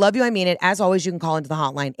 I love you. I mean it. As always, you can call into the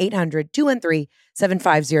hotline,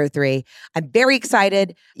 800-213-7503. I'm very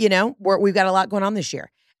excited. You know, we've got a lot going on this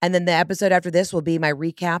year. And then the episode after this will be my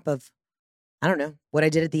recap of, I don't know, what I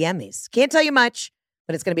did at the Emmys. Can't tell you much,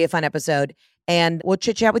 but it's going to be a fun episode. And we'll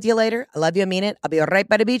chit chat with you later. I love you. I mean it. I'll be right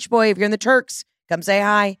by the beach, boy. If you're in the Turks, come say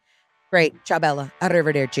hi. Great. Ciao, Bella.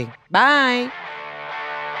 Arrivederci. Bye.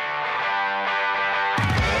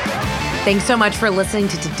 Thanks so much for listening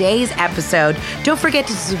to today's episode. Don't forget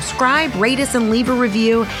to subscribe, rate us, and leave a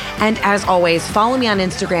review. And as always, follow me on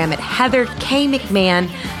Instagram at Heather K.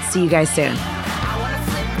 McMahon. See you guys soon.